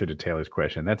my answer to Taylor's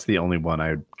question. That's the only one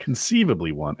I would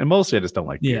conceivably want. And mostly I just don't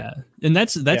like beer. Yeah. And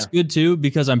that's good too,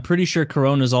 because I'm pretty sure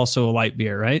Corona is also a light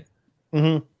beer, right?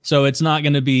 Mm-hmm. So it's not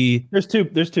going to be. There's two.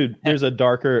 There's a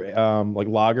darker, like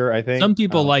lager, I think. Some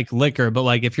people like liquor, but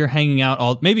like if you're hanging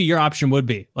out, maybe your option would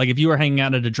be like if you were hanging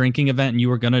out at a drinking event and you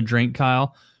were going to drink,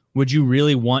 Kyle, would you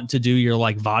really want to do your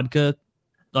like vodka,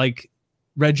 like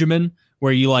regimen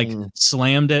where you like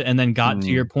slammed it and then got to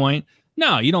your point?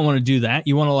 No, you don't want to do that.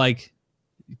 You want to like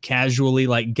casually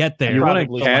like get there. You want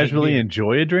to casually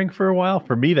enjoy a drink for a while?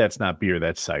 For me, that's not beer.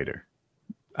 That's cider.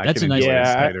 That's a nice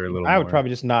cider a little I would more. probably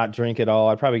just not drink it all.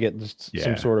 I'd probably get just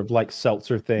some sort of like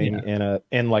seltzer thing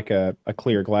in like a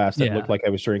clear glass that looked like I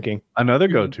was drinking. Another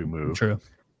go-to move. True.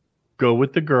 Go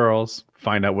with the girls,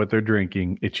 find out what they're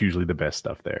drinking. It's usually the best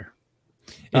stuff there.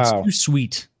 It's too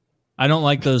sweet. I don't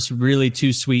like those really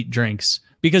too sweet drinks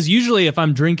because usually if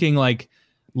I'm drinking like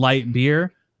light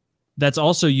beer, that's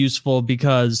also useful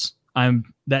because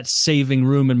that's saving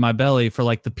room in my belly for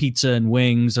like the pizza and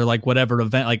wings or like whatever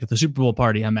event, like at the Super Bowl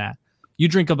party I'm at. You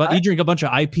drink a bunch of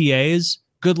IPAs.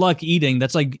 Good luck eating.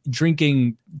 That's like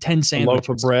drinking 10 sandwiches.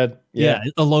 A loaf of bread. Yeah,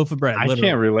 a loaf of bread. I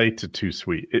can't relate to too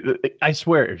sweet. I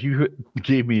swear, if you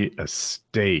gave me a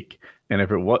steak and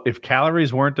if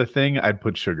calories weren't a thing, I'd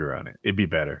put sugar on it. It'd be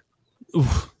better.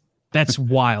 Oof, that's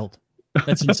wild.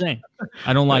 That's insane.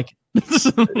 I don't like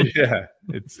it. Yeah,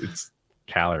 it's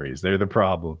calories. They're the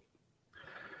problem.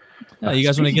 You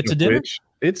guys want to get to dinner?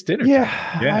 It's dinner.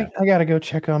 Yeah. I got to go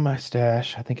check on my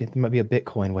stash. I think it might be a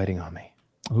Bitcoin waiting on me.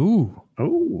 Ooh.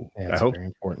 Oh, yeah, that's very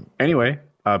important. Anyway,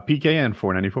 PKN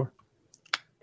 494.